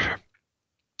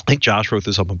think Josh wrote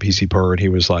this up on PC Per, and he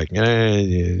was like, kind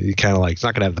of like, it's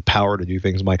not going to have the power to do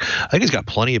things. I'm like, I think it's got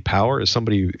plenty of power as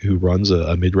somebody who runs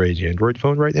a mid-range Android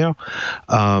phone right now.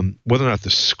 Whether or not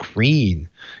the screen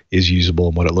is usable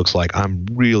and what it looks like, I'm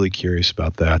really curious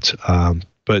about that.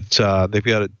 But they've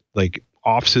got like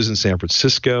offices in San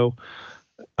Francisco.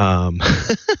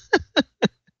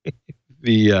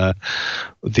 The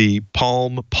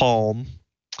Palm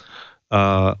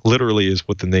literally is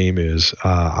what the name is.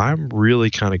 I'm really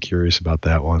kind of curious about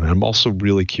that one. I'm also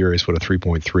really curious what a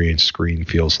 3.3-inch screen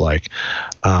feels like.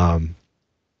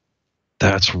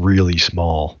 That's really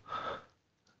small.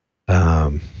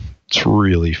 It's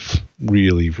really,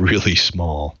 really, really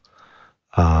small.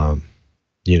 I'm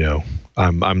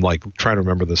like trying to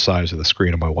remember the size of the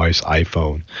screen on my wife's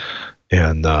iPhone,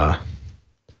 and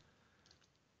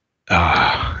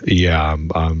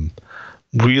I'm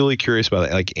really curious about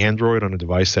it. Like Android on a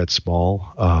device that small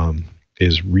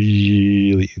is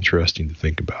really interesting to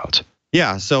think about.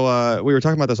 Yeah, so we were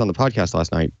talking about this on the podcast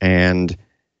last night, and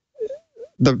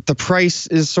the price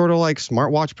is sort of like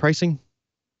smartwatch pricing,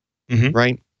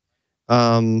 right?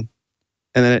 And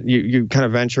then you kind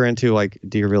of venture into like,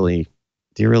 do you really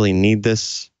need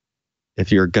this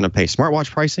if you're going to pay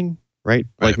smartwatch pricing, right?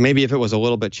 Like maybe if it was a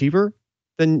little bit cheaper,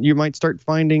 then you might start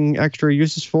finding extra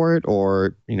uses for it.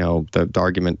 Or, the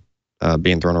argument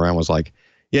being thrown around was like,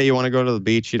 yeah, you want to go to the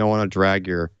beach. You don't want to drag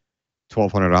your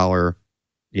 $1,200,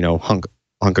 hunk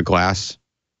of glass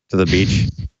to the beach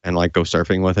and like go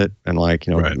surfing with it. And like,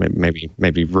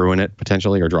 maybe ruin it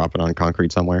potentially or drop it on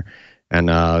concrete somewhere. And,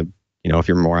 if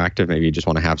you're more active, maybe you just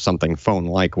want to have something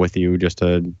phone-like with you just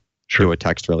to do a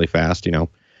text really fast,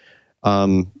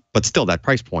 But still, that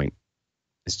price point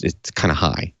it's kind of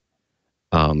high.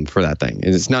 For that thing.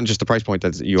 And it's not just the price point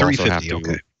that you also have to.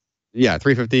 Okay. Yeah,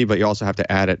 $350, but you also have to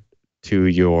add it to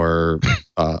your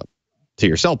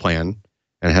cell plan,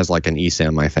 and it has like an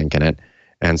eSIM, I think, in it.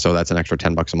 And so that's an extra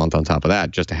 $10 a month on top of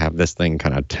that, just to have this thing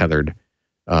kind of tethered,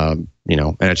 and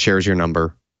it shares your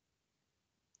number.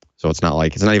 So it's not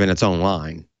even its own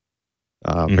line,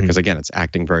 because again, it's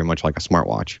acting very much like a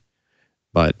smartwatch.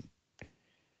 But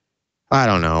I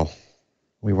don't know.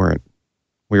 We were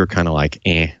kind of like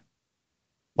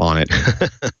on it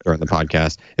during the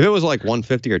podcast. If it was like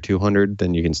 150 or 200,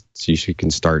 then you can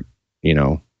start,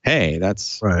 hey,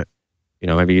 that's right.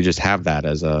 Maybe you just have that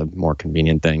as a more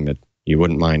convenient thing that you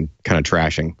wouldn't mind kind of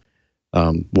trashing,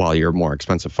 while your more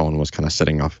expensive phone was kind of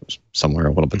sitting off somewhere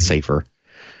a little bit safer.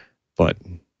 But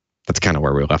that's kind of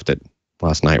where we left it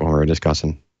last night when we were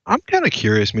discussing. I'm kind of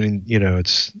curious. I mean,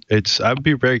 it's. I'd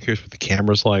be very curious what the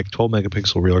camera's like. 12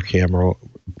 megapixel rear camera,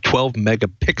 12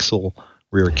 megapixel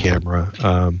rear camera.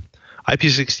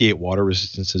 IP68 water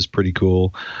resistance is pretty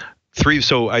cool.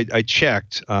 So I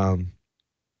checked. The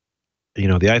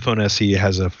iPhone SE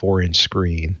has a 4-inch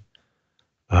screen,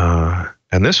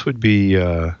 and this would be,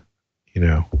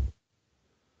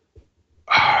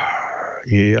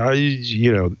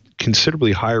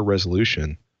 considerably higher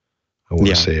resolution. I want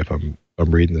to say if I'm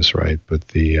reading this right, but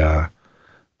the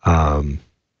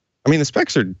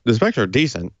specs are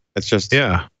decent. It's just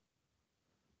but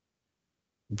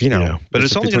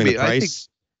it's only going to be price.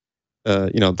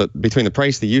 Between the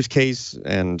price, the use case,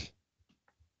 and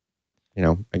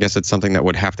I guess it's something that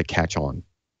would have to catch on.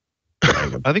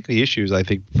 I think the issue is,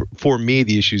 for me,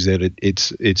 the issue is that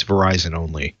it's Verizon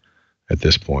only at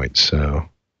this point. So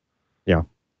yeah,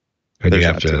 and you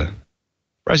have to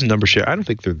Verizon number share. I don't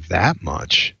think they're that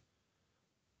much.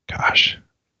 Gosh.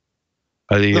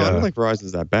 I don't think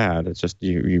Verizon's that bad. It's just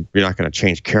you're not going to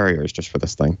change carriers just for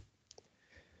this thing,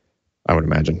 I would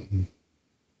imagine.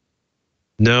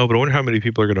 No, but I wonder how many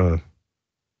people are going to.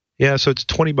 Yeah, so it's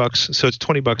 $20. So it's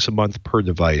 $20 a month per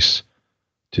device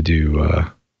to do.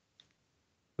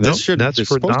 That's for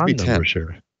supposed to be 10. non-number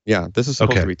share. Yeah, this is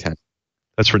supposed to be 10.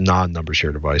 That's for non-number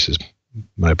share devices.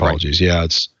 My apologies.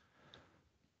 Right.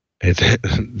 Yeah,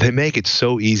 they make it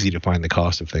so easy to find the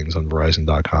cost of things on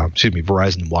Verizon.com. Excuse me,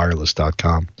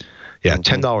 VerizonWireless.com. Yeah,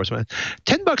 $10, man.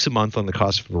 $10 a month on the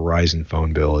cost of a Verizon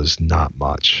phone bill is not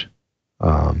much.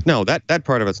 No, that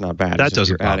part of it's not bad. That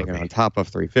doesn't you're adding it on top of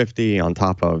 350, on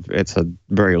top of it's a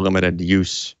very limited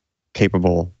use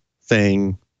capable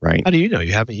thing, right? How do you know?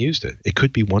 You haven't used it. It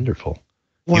could be wonderful.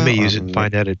 Well, you may use it and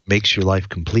find out it makes your life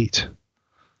complete.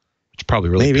 Which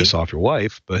probably really piss off your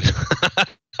wife, but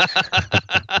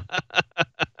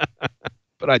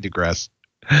but I digress.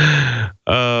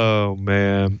 Oh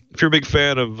man, if you're a big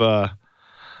fan of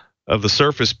the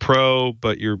Surface Pro,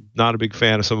 but you're not a big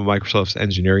fan of some of Microsoft's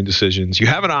engineering decisions, you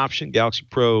have an option. Galaxy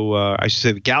Pro, I should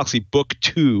say the Galaxy Book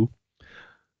 2.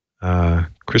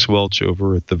 Chris Welch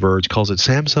over at The Verge calls it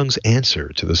Samsung's answer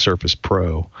to the Surface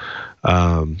Pro.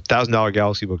 $1,000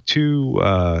 Galaxy Book 2,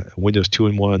 Windows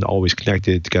 2-in-1, always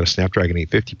connected. It's got a Snapdragon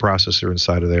 850 processor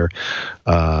inside of there.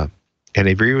 And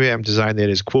a revamped design that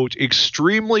is, quote,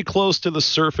 extremely close to the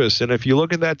Surface. And if you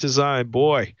look at that design,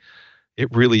 boy,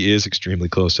 it really is extremely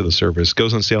close to the Surface.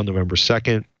 Goes on sale November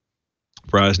 2nd.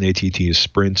 Verizon, AT&T, and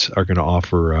Sprint are going to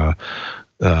offer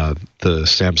the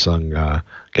Samsung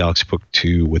Galaxy Book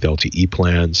 2 with LTE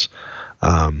plans,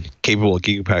 capable of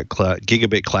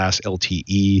gigabit class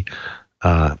LTE.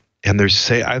 And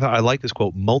there's I like this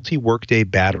quote, multi-workday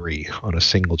battery on a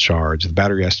single charge. The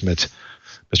battery estimate,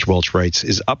 Mr. Welch writes,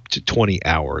 is up to 20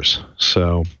 hours.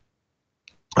 So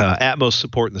Atmos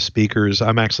support in the speakers.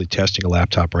 I'm actually testing a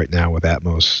laptop right now with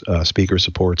Atmos speaker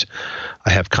support. I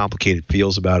have complicated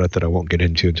feels about it that I won't get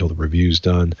into until the review's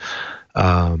done.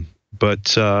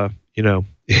 But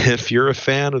if you're a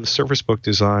fan of the Surface Book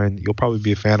design, you'll probably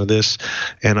be a fan of this.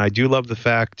 And I do love the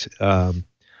fact that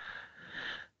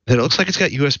it looks like it's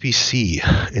got USB-C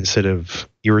instead of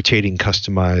irritating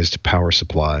customized power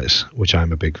supplies, which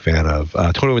I'm a big fan of.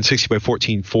 2160 by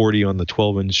 1440 on the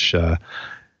 12-inch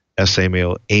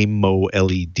AMO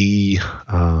LED,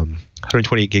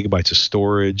 128 gigabytes of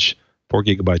storage, 4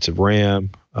 gigabytes of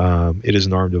RAM. It is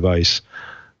an ARM device,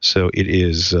 so it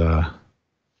is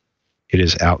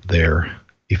out there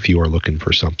if you are looking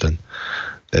for something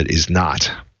that is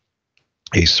not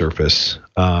a Surface.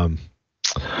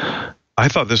 I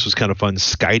thought this was kind of fun.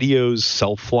 Skydio's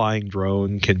self-flying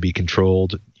drone can be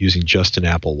controlled using just an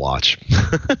Apple Watch.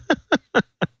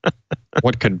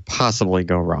 What could possibly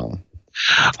go wrong?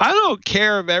 I don't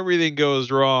care if everything goes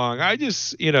wrong. I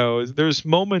just, there's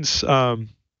moments, I'm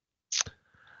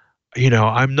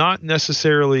not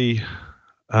necessarily,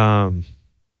 man,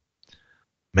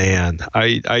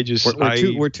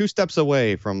 we're two steps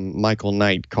away from Michael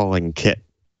Knight calling Kit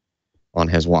on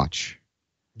his watch.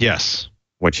 Yes.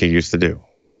 Which he used to do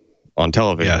on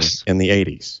television in the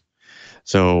 80s.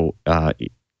 So,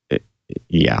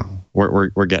 yeah,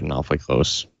 we're getting awfully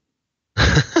close.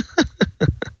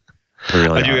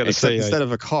 Really, instead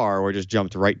of a car, we just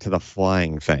jumped right to the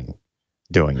flying thing,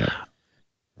 doing it.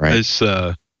 Right. It's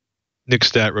Nick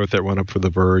Stat wrote that one up for The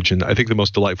Verge, and I think the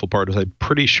most delightful part is I'm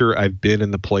pretty sure I've been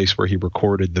in the place where he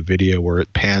recorded the video where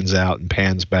it pans out and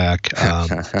pans back.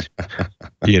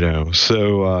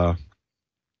 So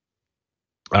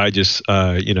I just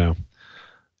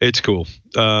it's cool.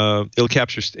 It'll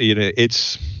capture.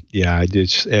 I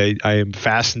am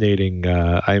fascinating.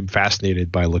 I am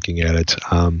fascinated by looking at it.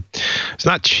 It's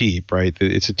not cheap, right?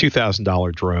 It's a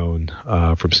 $2,000 drone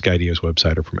from Skydio's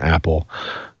website or from Apple,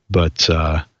 but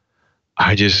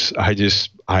I just found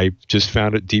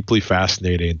it deeply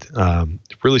fascinating.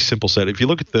 Really simple set. If you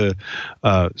look at the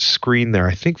screen there,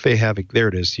 I think they have it. There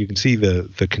it is. You can see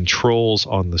the controls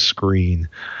on the screen,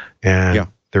 and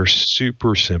they're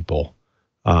super simple.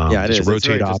 It is. It's a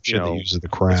rotate option that uses the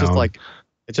crown.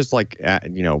 It's just like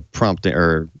prompting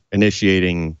or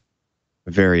initiating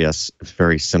various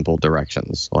very simple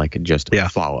directions, like just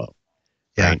follow.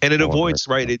 Yeah, right? And it avoids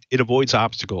it avoids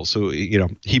obstacles. So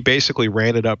he basically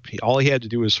ran it up. All he had to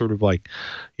do was sort of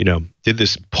did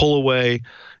this pull away,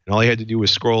 and all he had to do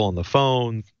was scroll on the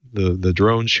phone. The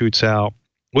drone shoots out.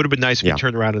 Would have been nice if he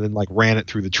turned around and then ran it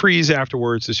through the trees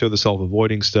afterwards to show the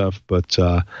self-avoiding stuff. But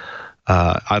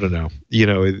I don't know.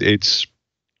 It's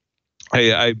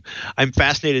I'm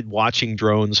fascinated watching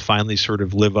drones finally sort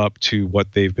of live up to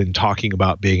what they've been talking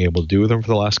about being able to do with them for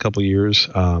the last couple of years.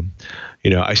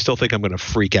 I still think I'm going to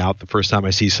freak out the first time I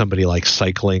see somebody like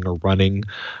cycling or running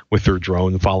with their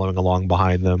drone following along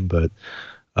behind them. But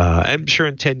I'm sure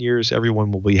in 10 years,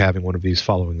 everyone will be having one of these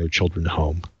following their children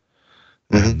home.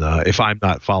 And if I'm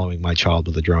not following my child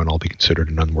with a drone, I'll be considered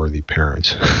an unworthy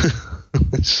parent.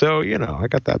 So, I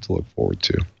got that to look forward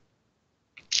to.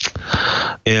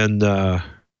 And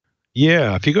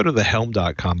if you go to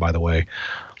thehelm.com, by the way,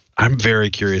 I'm very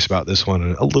curious about this one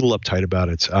and a little uptight about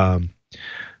it.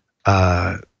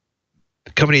 The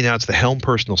company announced the Helm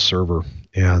personal server,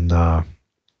 and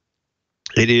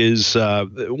it is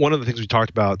one of the things we talked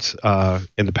about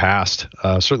in the past.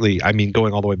 Certainly, I mean,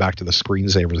 going all the way back to the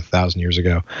screensavers 1,000 years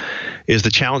ago, is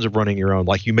the challenge of running your own.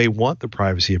 Like, you may want the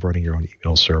privacy of running your own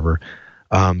email server,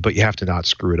 but you have to not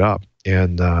screw it up.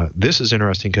 And this is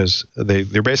interesting because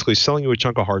they're basically selling you a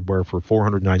chunk of hardware for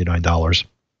 $499.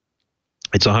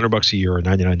 It's $100 a year or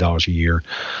 $99 a year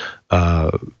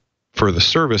for the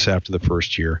service after the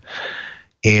first year.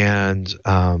 And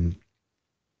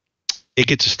it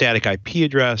gets a static IP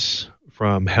address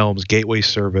from Helm's gateway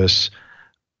service,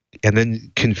 and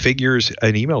then configures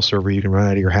an email server you can run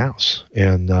out of your house.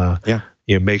 And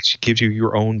gives you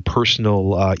your own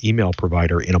personal email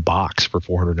provider in a box for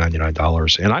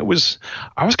 $499. And I was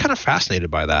kind of fascinated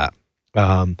by that.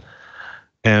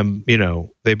 And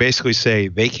they basically say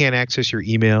they can't access your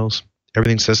emails.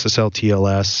 Everything's SSL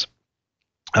TLS.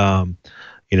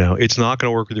 It's not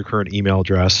going to work with your current email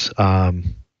address.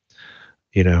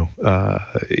 If you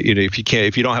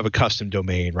don't have a custom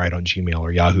domain right on Gmail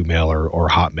or Yahoo Mail or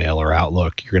Hotmail or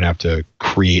Outlook, you're going to have to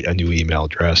create a new email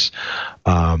address.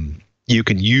 You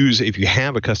can use, if you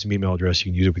have a custom email address,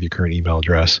 you can use it with your current email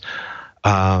address.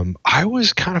 I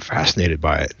was kind of fascinated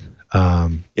by it.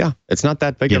 It's not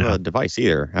that big of a device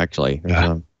either, actually.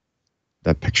 There's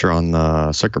that picture on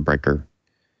the circuit breaker.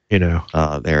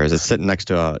 There is. It's sitting next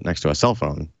to a cell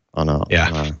phone on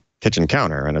a kitchen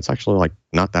counter, and it's actually like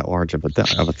not that large of a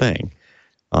thing.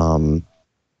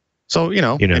 So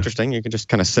interesting. You can just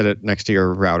kind of sit it next to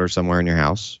your router somewhere in your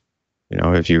house.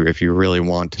 If you really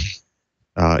want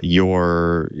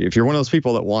if you're one of those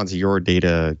people that wants your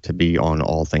data to be on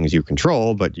all things you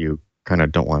control, but you kind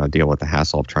of don't want to deal with the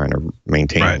hassle of trying to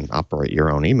maintain and operate your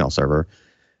own email server,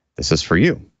 this is for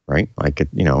you, right? Like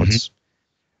it's.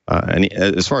 And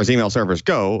as far as email servers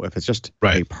go, if it's just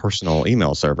a personal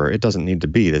email server, it doesn't need to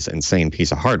be this insane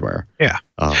piece of hardware. Yeah.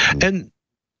 And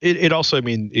it also, I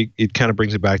mean, it kind of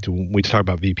brings it back to when we talk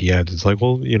about VPNs. It's like,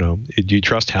 well, do you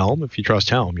trust Helm? If you trust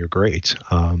Helm, you're great.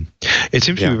 It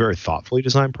seems to be a very thoughtfully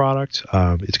designed product.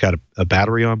 It's got a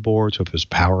battery on board, so if there's a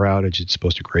power outage, it's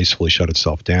supposed to gracefully shut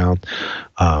itself down.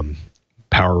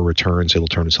 Power returns, it'll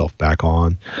turn itself back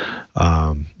on.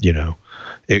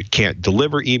 It can't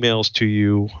deliver emails to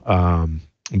you,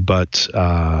 but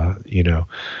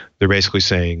they're basically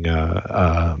saying,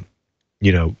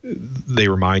 they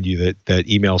remind you that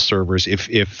email servers,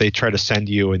 if they try to send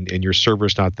you and your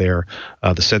server's not there,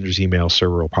 the sender's email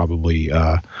server will probably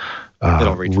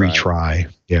retry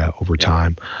over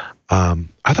time.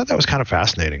 I thought that was kind of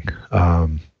fascinating. I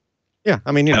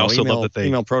mean,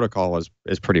 email protocol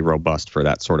is pretty robust for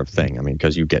that sort of thing. I mean,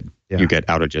 because you get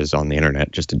outages on the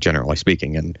internet, just generally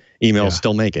speaking, and emails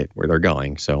still make it where they're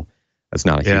going. So that's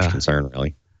not a huge concern,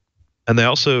 really. And they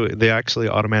actually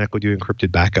automatically do encrypted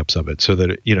backups of it, so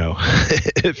that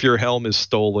if your Helm is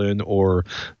stolen or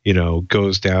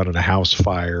goes down in a house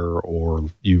fire or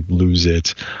you lose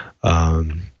it,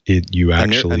 you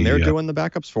actually and they're doing the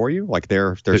backups for you, like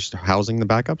they're housing the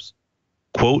backups.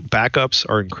 Quote, backups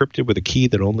are encrypted with a key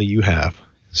that only you have.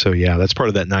 So that's part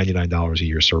of that $99 a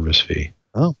year service fee.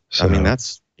 Oh, so, I mean,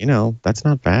 that's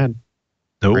not bad.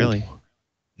 No, really.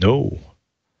 No,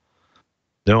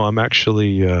 I'm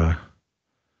actually, I'm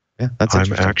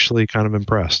actually kind of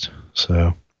impressed.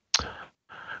 So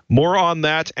more on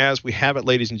that as we have it,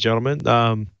 ladies and gentlemen.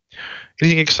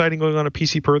 Anything exciting going on at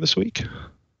PC Per this week?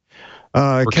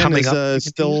 Ken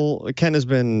has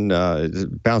been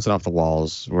bouncing off the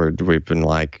walls where we've been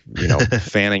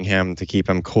fanning him to keep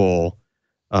him cool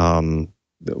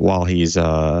while he's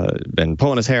been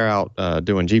pulling his hair out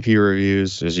doing GPU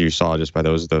reviews, as you saw just by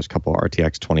those couple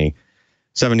RTX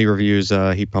 2070 reviews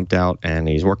he pumped out, and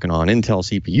he's working on Intel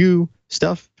CPU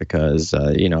stuff because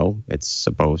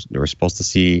we're supposed to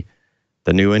see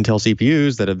the new Intel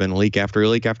CPUs that have been leak after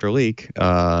leak after leak.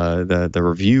 The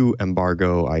review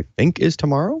embargo, I think, is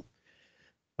tomorrow.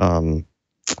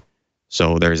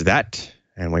 So there's that,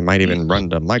 and we might even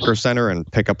run to Micro Center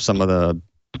and pick up some of the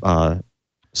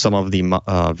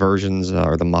versions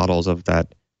or the models of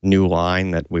that new line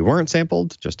that we weren't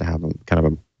sampled, just to have kind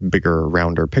of a bigger,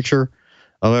 rounder picture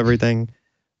of everything.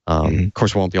 Of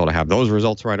course, we won't be able to have those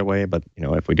results right away, but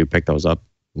if we do pick those up,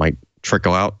 might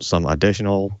trickle out some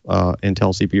additional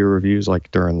Intel CPU reviews like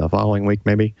during the following week,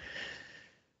 maybe.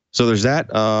 So there's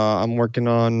that. I'm working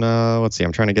on,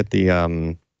 I'm trying to get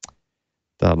the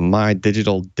the My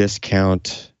Digital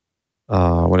Discount,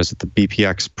 what is it, the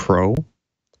BPX Pro.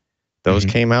 Those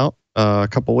came out a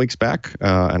couple weeks back,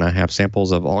 and I have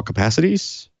samples of all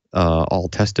capacities, all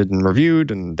tested and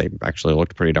reviewed, and they actually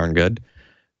looked pretty darn good.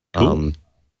 Cool.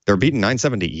 They're beating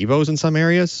 970 Evos in some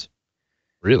areas.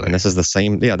 Really? And this is the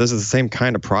same. Yeah, this is the same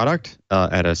kind of product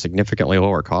at a significantly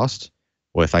lower cost,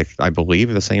 with I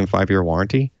believe the same 5-year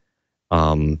warranty.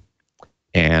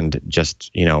 And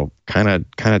just kind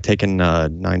of taking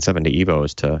 970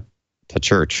 Evos to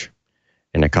church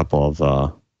in a couple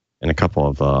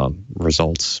of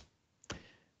results,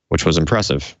 which was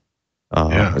impressive,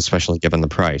 especially given the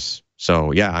price.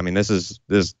 So yeah, I mean, this is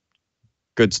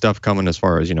good stuff coming as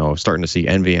far as starting to see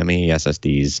NVMe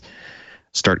SSDs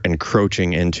start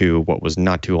encroaching into what was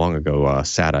not too long ago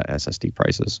SATA SSD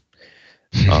prices.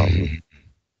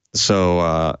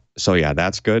 So yeah,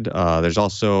 that's good. There's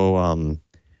also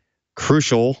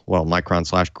Crucial,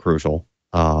 Micron/Crucial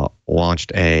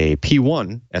launched a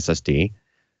P1 SSD,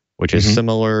 which is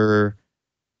similar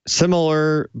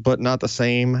but not the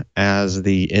same as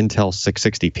the Intel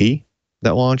 660p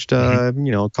that launched a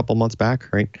couple months back,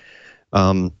 right?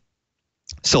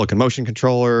 Silicon motion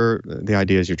controller. The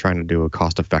idea is you're trying to do a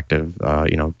cost-effective,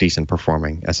 decent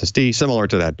performing SSD, similar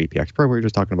to that BPX Pro we were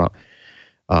just talking about.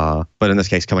 But in this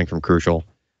case, coming from Crucial,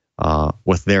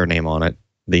 with their name on it.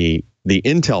 The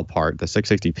Intel part, the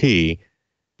 660p,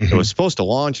 it was supposed to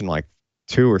launch in like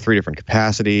 2 or 3 different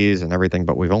capacities and everything,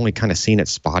 but we've only kind of seen it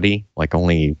spotty. Like I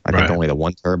think only the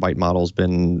 1 terabyte model's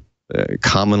been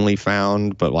commonly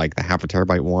found, but like the 0.5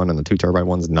 terabyte one and the 2 terabyte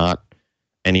one's not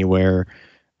anywhere.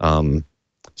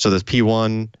 So this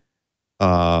P1,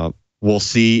 we'll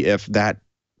see if that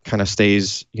kind of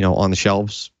stays, on the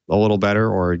shelves a little better,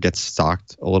 or it gets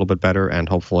stocked a little bit better, and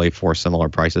hopefully for similar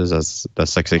prices as the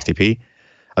 660p.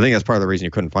 I think that's part of the reason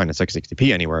you couldn't find a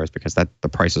 660p anywhere, is because the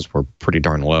prices were pretty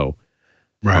darn low,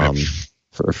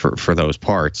 for those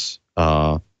parts.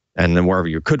 And then wherever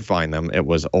you could find them, it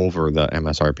was over the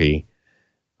MSRP.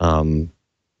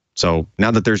 So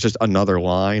now that there's just another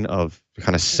line of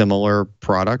kind of similar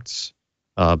products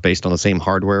based on the same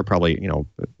hardware, probably,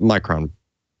 Micron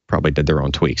probably did their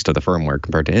own tweaks to the firmware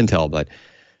compared to Intel, but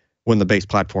when the base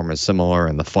platform is similar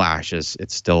and the flash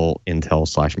it's still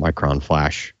Intel/Micron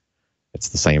flash. It's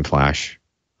the same flash.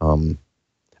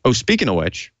 Speaking of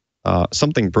which,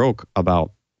 something broke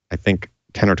about, I think,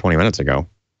 10 or 20 minutes ago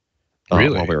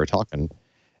while we were talking.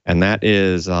 And that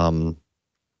is Micron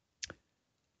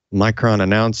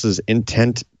announces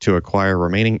intent to acquire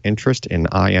remaining interest in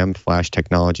IM Flash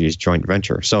Technologies joint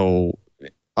venture. So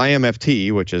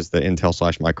IMFT, which is the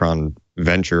Intel/Micron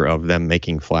venture of them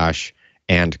making Flash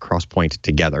and Crosspoint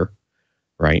together,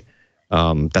 right?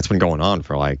 That's been going on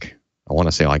for I want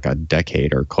to say a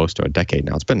decade or close to a decade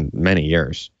now. It's been many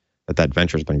years that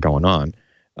venture's been going on.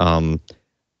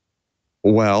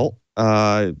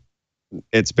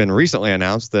 It's been recently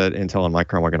announced that Intel and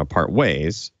Micron were going to part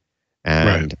ways.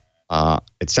 And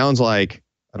it sounds like,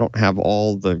 I don't have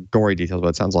all the gory details, but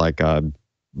it sounds like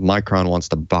Micron wants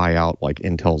to buy out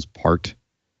Intel's part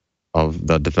of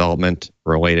the development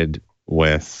related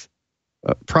with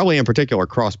probably in particular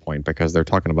Crosspoint, because they're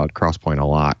talking about Crosspoint a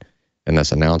lot in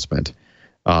this announcement.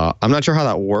 I'm not sure how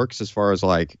that works as far as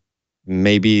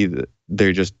maybe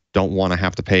they just don't want to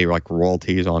have to pay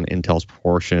royalties on Intel's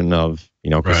portion of,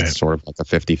 because it's sort of a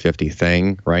 50-50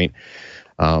 thing, right?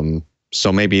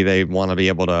 So maybe they want to be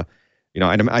able to,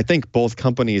 I think both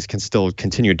companies can still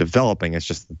continue developing. It's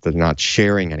just that they're not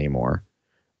sharing anymore.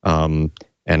 And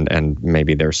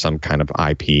maybe there's some kind of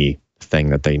IP thing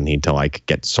that they need to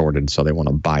get sorted. So they want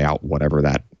to buy out whatever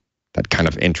that kind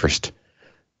of interest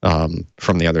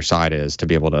from the other side is, to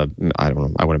be able to, I don't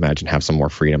know, I would imagine have some more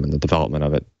freedom in the development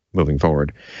of it moving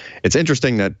forward. It's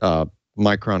interesting that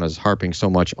Micron is harping so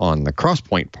much on the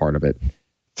Crosspoint part of it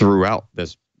throughout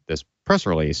this press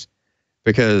release,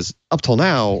 because up till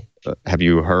now, have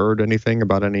you heard anything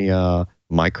about any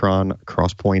Micron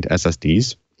Crosspoint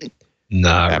SSDs?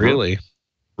 Not really.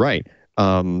 Right.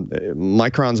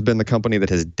 Micron's been the company that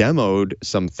has demoed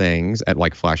some things at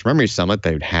Flash Memory Summit.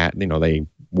 They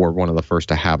were one of the first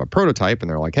to have a prototype, and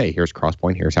they're like, hey, here's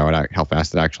Crosspoint, here's how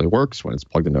fast it actually works when it's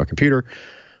plugged into a computer.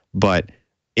 But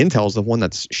Intel's the one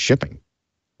that's shipping,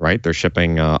 right? They're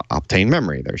shipping Optane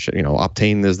memory.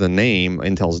 Optane is the name,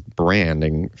 Intel's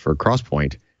branding for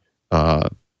Crosspoint.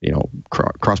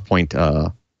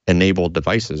 Crosspoint enabled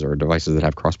devices, or devices that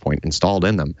have Crosspoint installed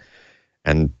in them.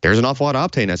 And there's an awful lot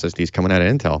of Optane SSDs coming out of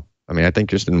Intel. I mean, I think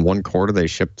just in one quarter, they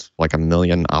shipped 1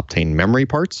 million Optane memory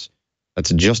parts.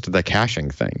 That's just the caching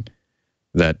thing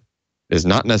that is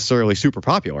not necessarily super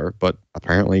popular, but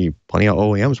apparently plenty of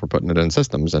OEMs were putting it in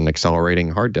systems and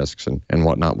accelerating hard disks and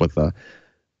whatnot with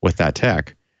that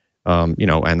tech. And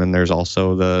then there's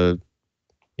also the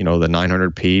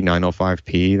 900p,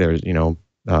 905p. There's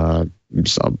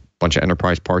a bunch of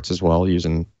enterprise parts as well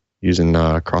using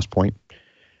Crosspoint.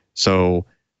 So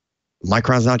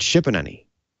Micron's not shipping any.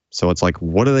 So it's like,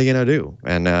 what are they going to do?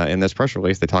 And in this press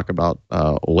release, they talk about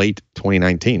late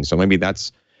 2019. So maybe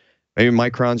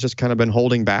Micron's just kind of been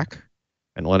holding back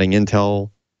and letting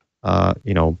Intel,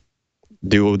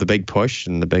 do the big push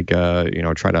and the big,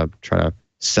 try to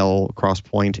sell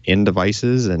Crosspoint in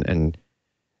devices. And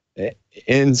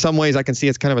in some ways, I can see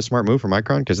it's kind of a smart move for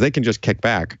Micron because they can just kick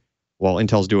back while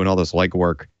Intel's doing all this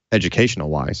legwork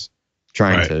educational-wise,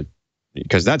 trying to,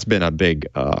 because that's been a big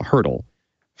hurdle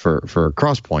for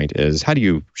Crosspoint is how do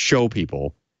you show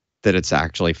people that it's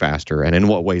actually faster, and in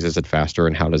what ways is it faster,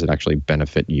 and how does it actually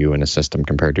benefit you in a system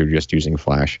compared to just using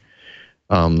Flash?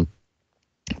 Micron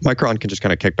can just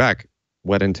kind of kick back,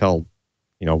 let Intel,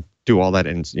 do all that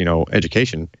in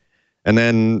education, and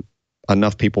then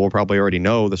enough people will probably already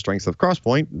know the strengths of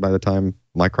Crosspoint. By the time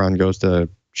Micron goes to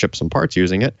ship some parts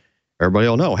using it, everybody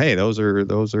will know, hey, those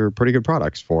are pretty good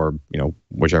products for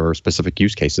whichever specific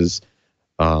use cases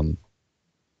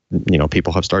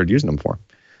people have started using them for.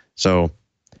 So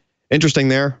interesting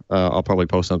there. I'll probably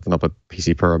post something up at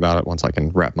PC Per about it once I can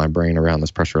wrap my brain around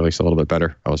this press release a little bit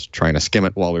better. I was trying to skim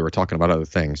it while we were talking about other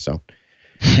things, so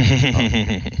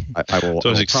I will. So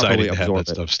I was excited to have that it.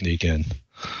 stuff sneak in.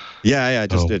 Yeah,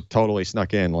 it totally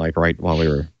snuck in like right while we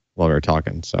were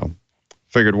talking. So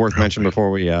figured worth mention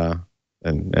before we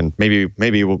and maybe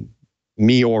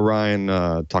me or Ryan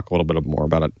talk a little bit more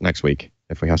about it next week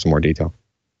if we have some more detail.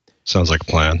 Sounds like a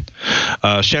plan.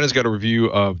 Shannon's got a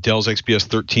review of Dell's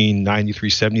XPS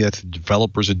 139370. That's the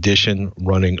developer's edition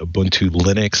running Ubuntu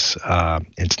Linux.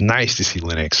 It's nice to see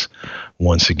Linux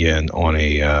once again on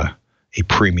a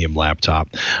premium laptop.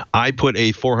 I put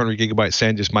a 400 gigabyte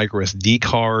SanDisk micro SD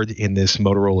card in this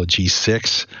Motorola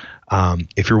G6.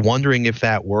 If you're wondering if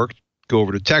that worked, go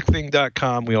over to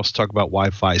techthing.com. We also talk about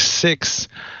Wi-Fi 6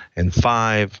 and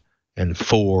 5 and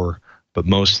 4, but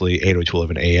mostly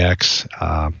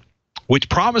 802.11ax. Which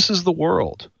promises the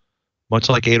world, much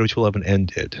like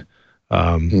 802.11n did.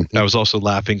 I was also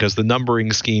laughing because the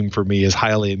numbering scheme for me is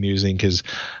highly amusing because,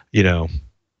 if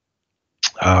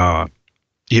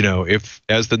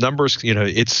as the numbers,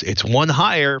 it's one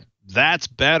higher, that's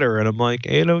better. And I'm like,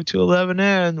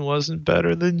 802.11n wasn't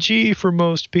better than G for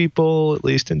most people, at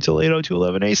least until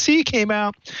 802.11ac came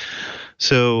out.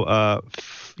 So,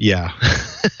 yeah,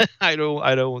 I don't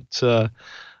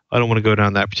want to go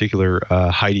down that particular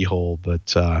hidey hole,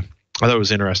 but I thought it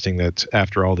was interesting that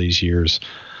after all these years,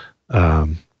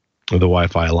 the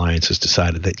Wi-Fi Alliance has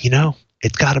decided that,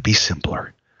 it's got to be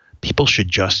simpler. People should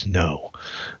just know.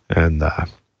 And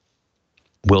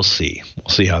we'll see. We'll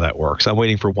see how that works. I'm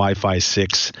waiting for Wi-Fi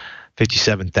 6,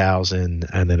 57,000,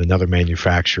 and then another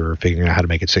manufacturer figuring out how to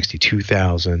make it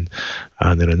 62,000,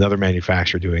 and then another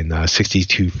manufacturer doing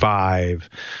 62.5.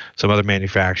 Some other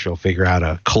manufacturer will figure out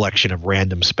a collection of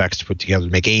random specs to put together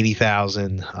to make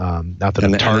 80,000. Not that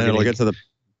I'm targeting.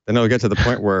 And it'll get to the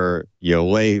point where you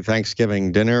lay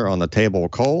Thanksgiving dinner on the table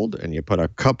cold, and you put a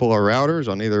couple of routers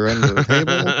on either end of the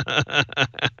table.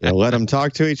 You let them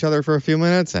talk to each other for a few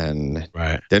minutes, and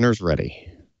dinner's ready.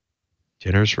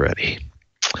 Dinner's ready.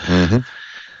 Mm-hmm.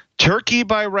 Turkey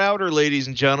by router, ladies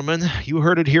and gentlemen. You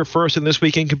heard it here first in This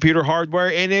Week in Computer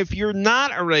Hardware. And if you're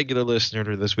not a regular listener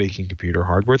to This Week in Computer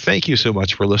Hardware, thank you so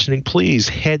much for listening. Please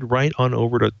head right on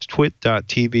over to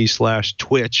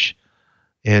twit.tv/Twitch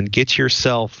and get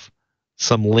yourself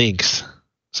some links,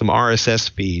 some RSS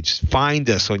feeds. Find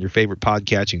us on your favorite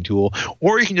podcatching tool,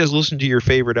 or you can just listen to your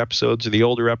favorite episodes or the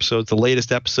older episodes, the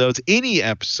latest episodes. Any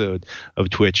episode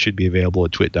of Twitch should be available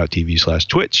at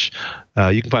twit.tv/Twitch.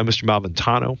 You can find Mr.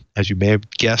 Malventano, as you may have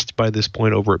guessed by this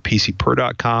point, over at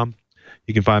pcper.com.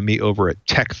 You can find me over at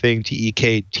techthing,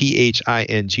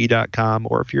 TEKTHING.com,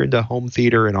 or if you're into home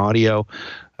theater and audio,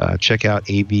 check out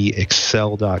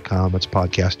avexcel.com. It's a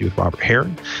podcast I do with Robert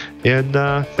Heron. And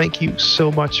thank you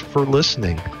so much for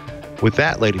listening. With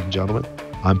that, ladies and gentlemen,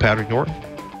 I'm Patrick Norton.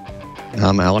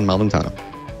 I'm Alan Malventano.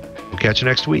 We'll catch you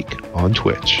next week on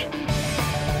Twitch.